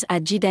videos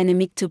at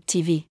Gdynamictube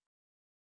TV.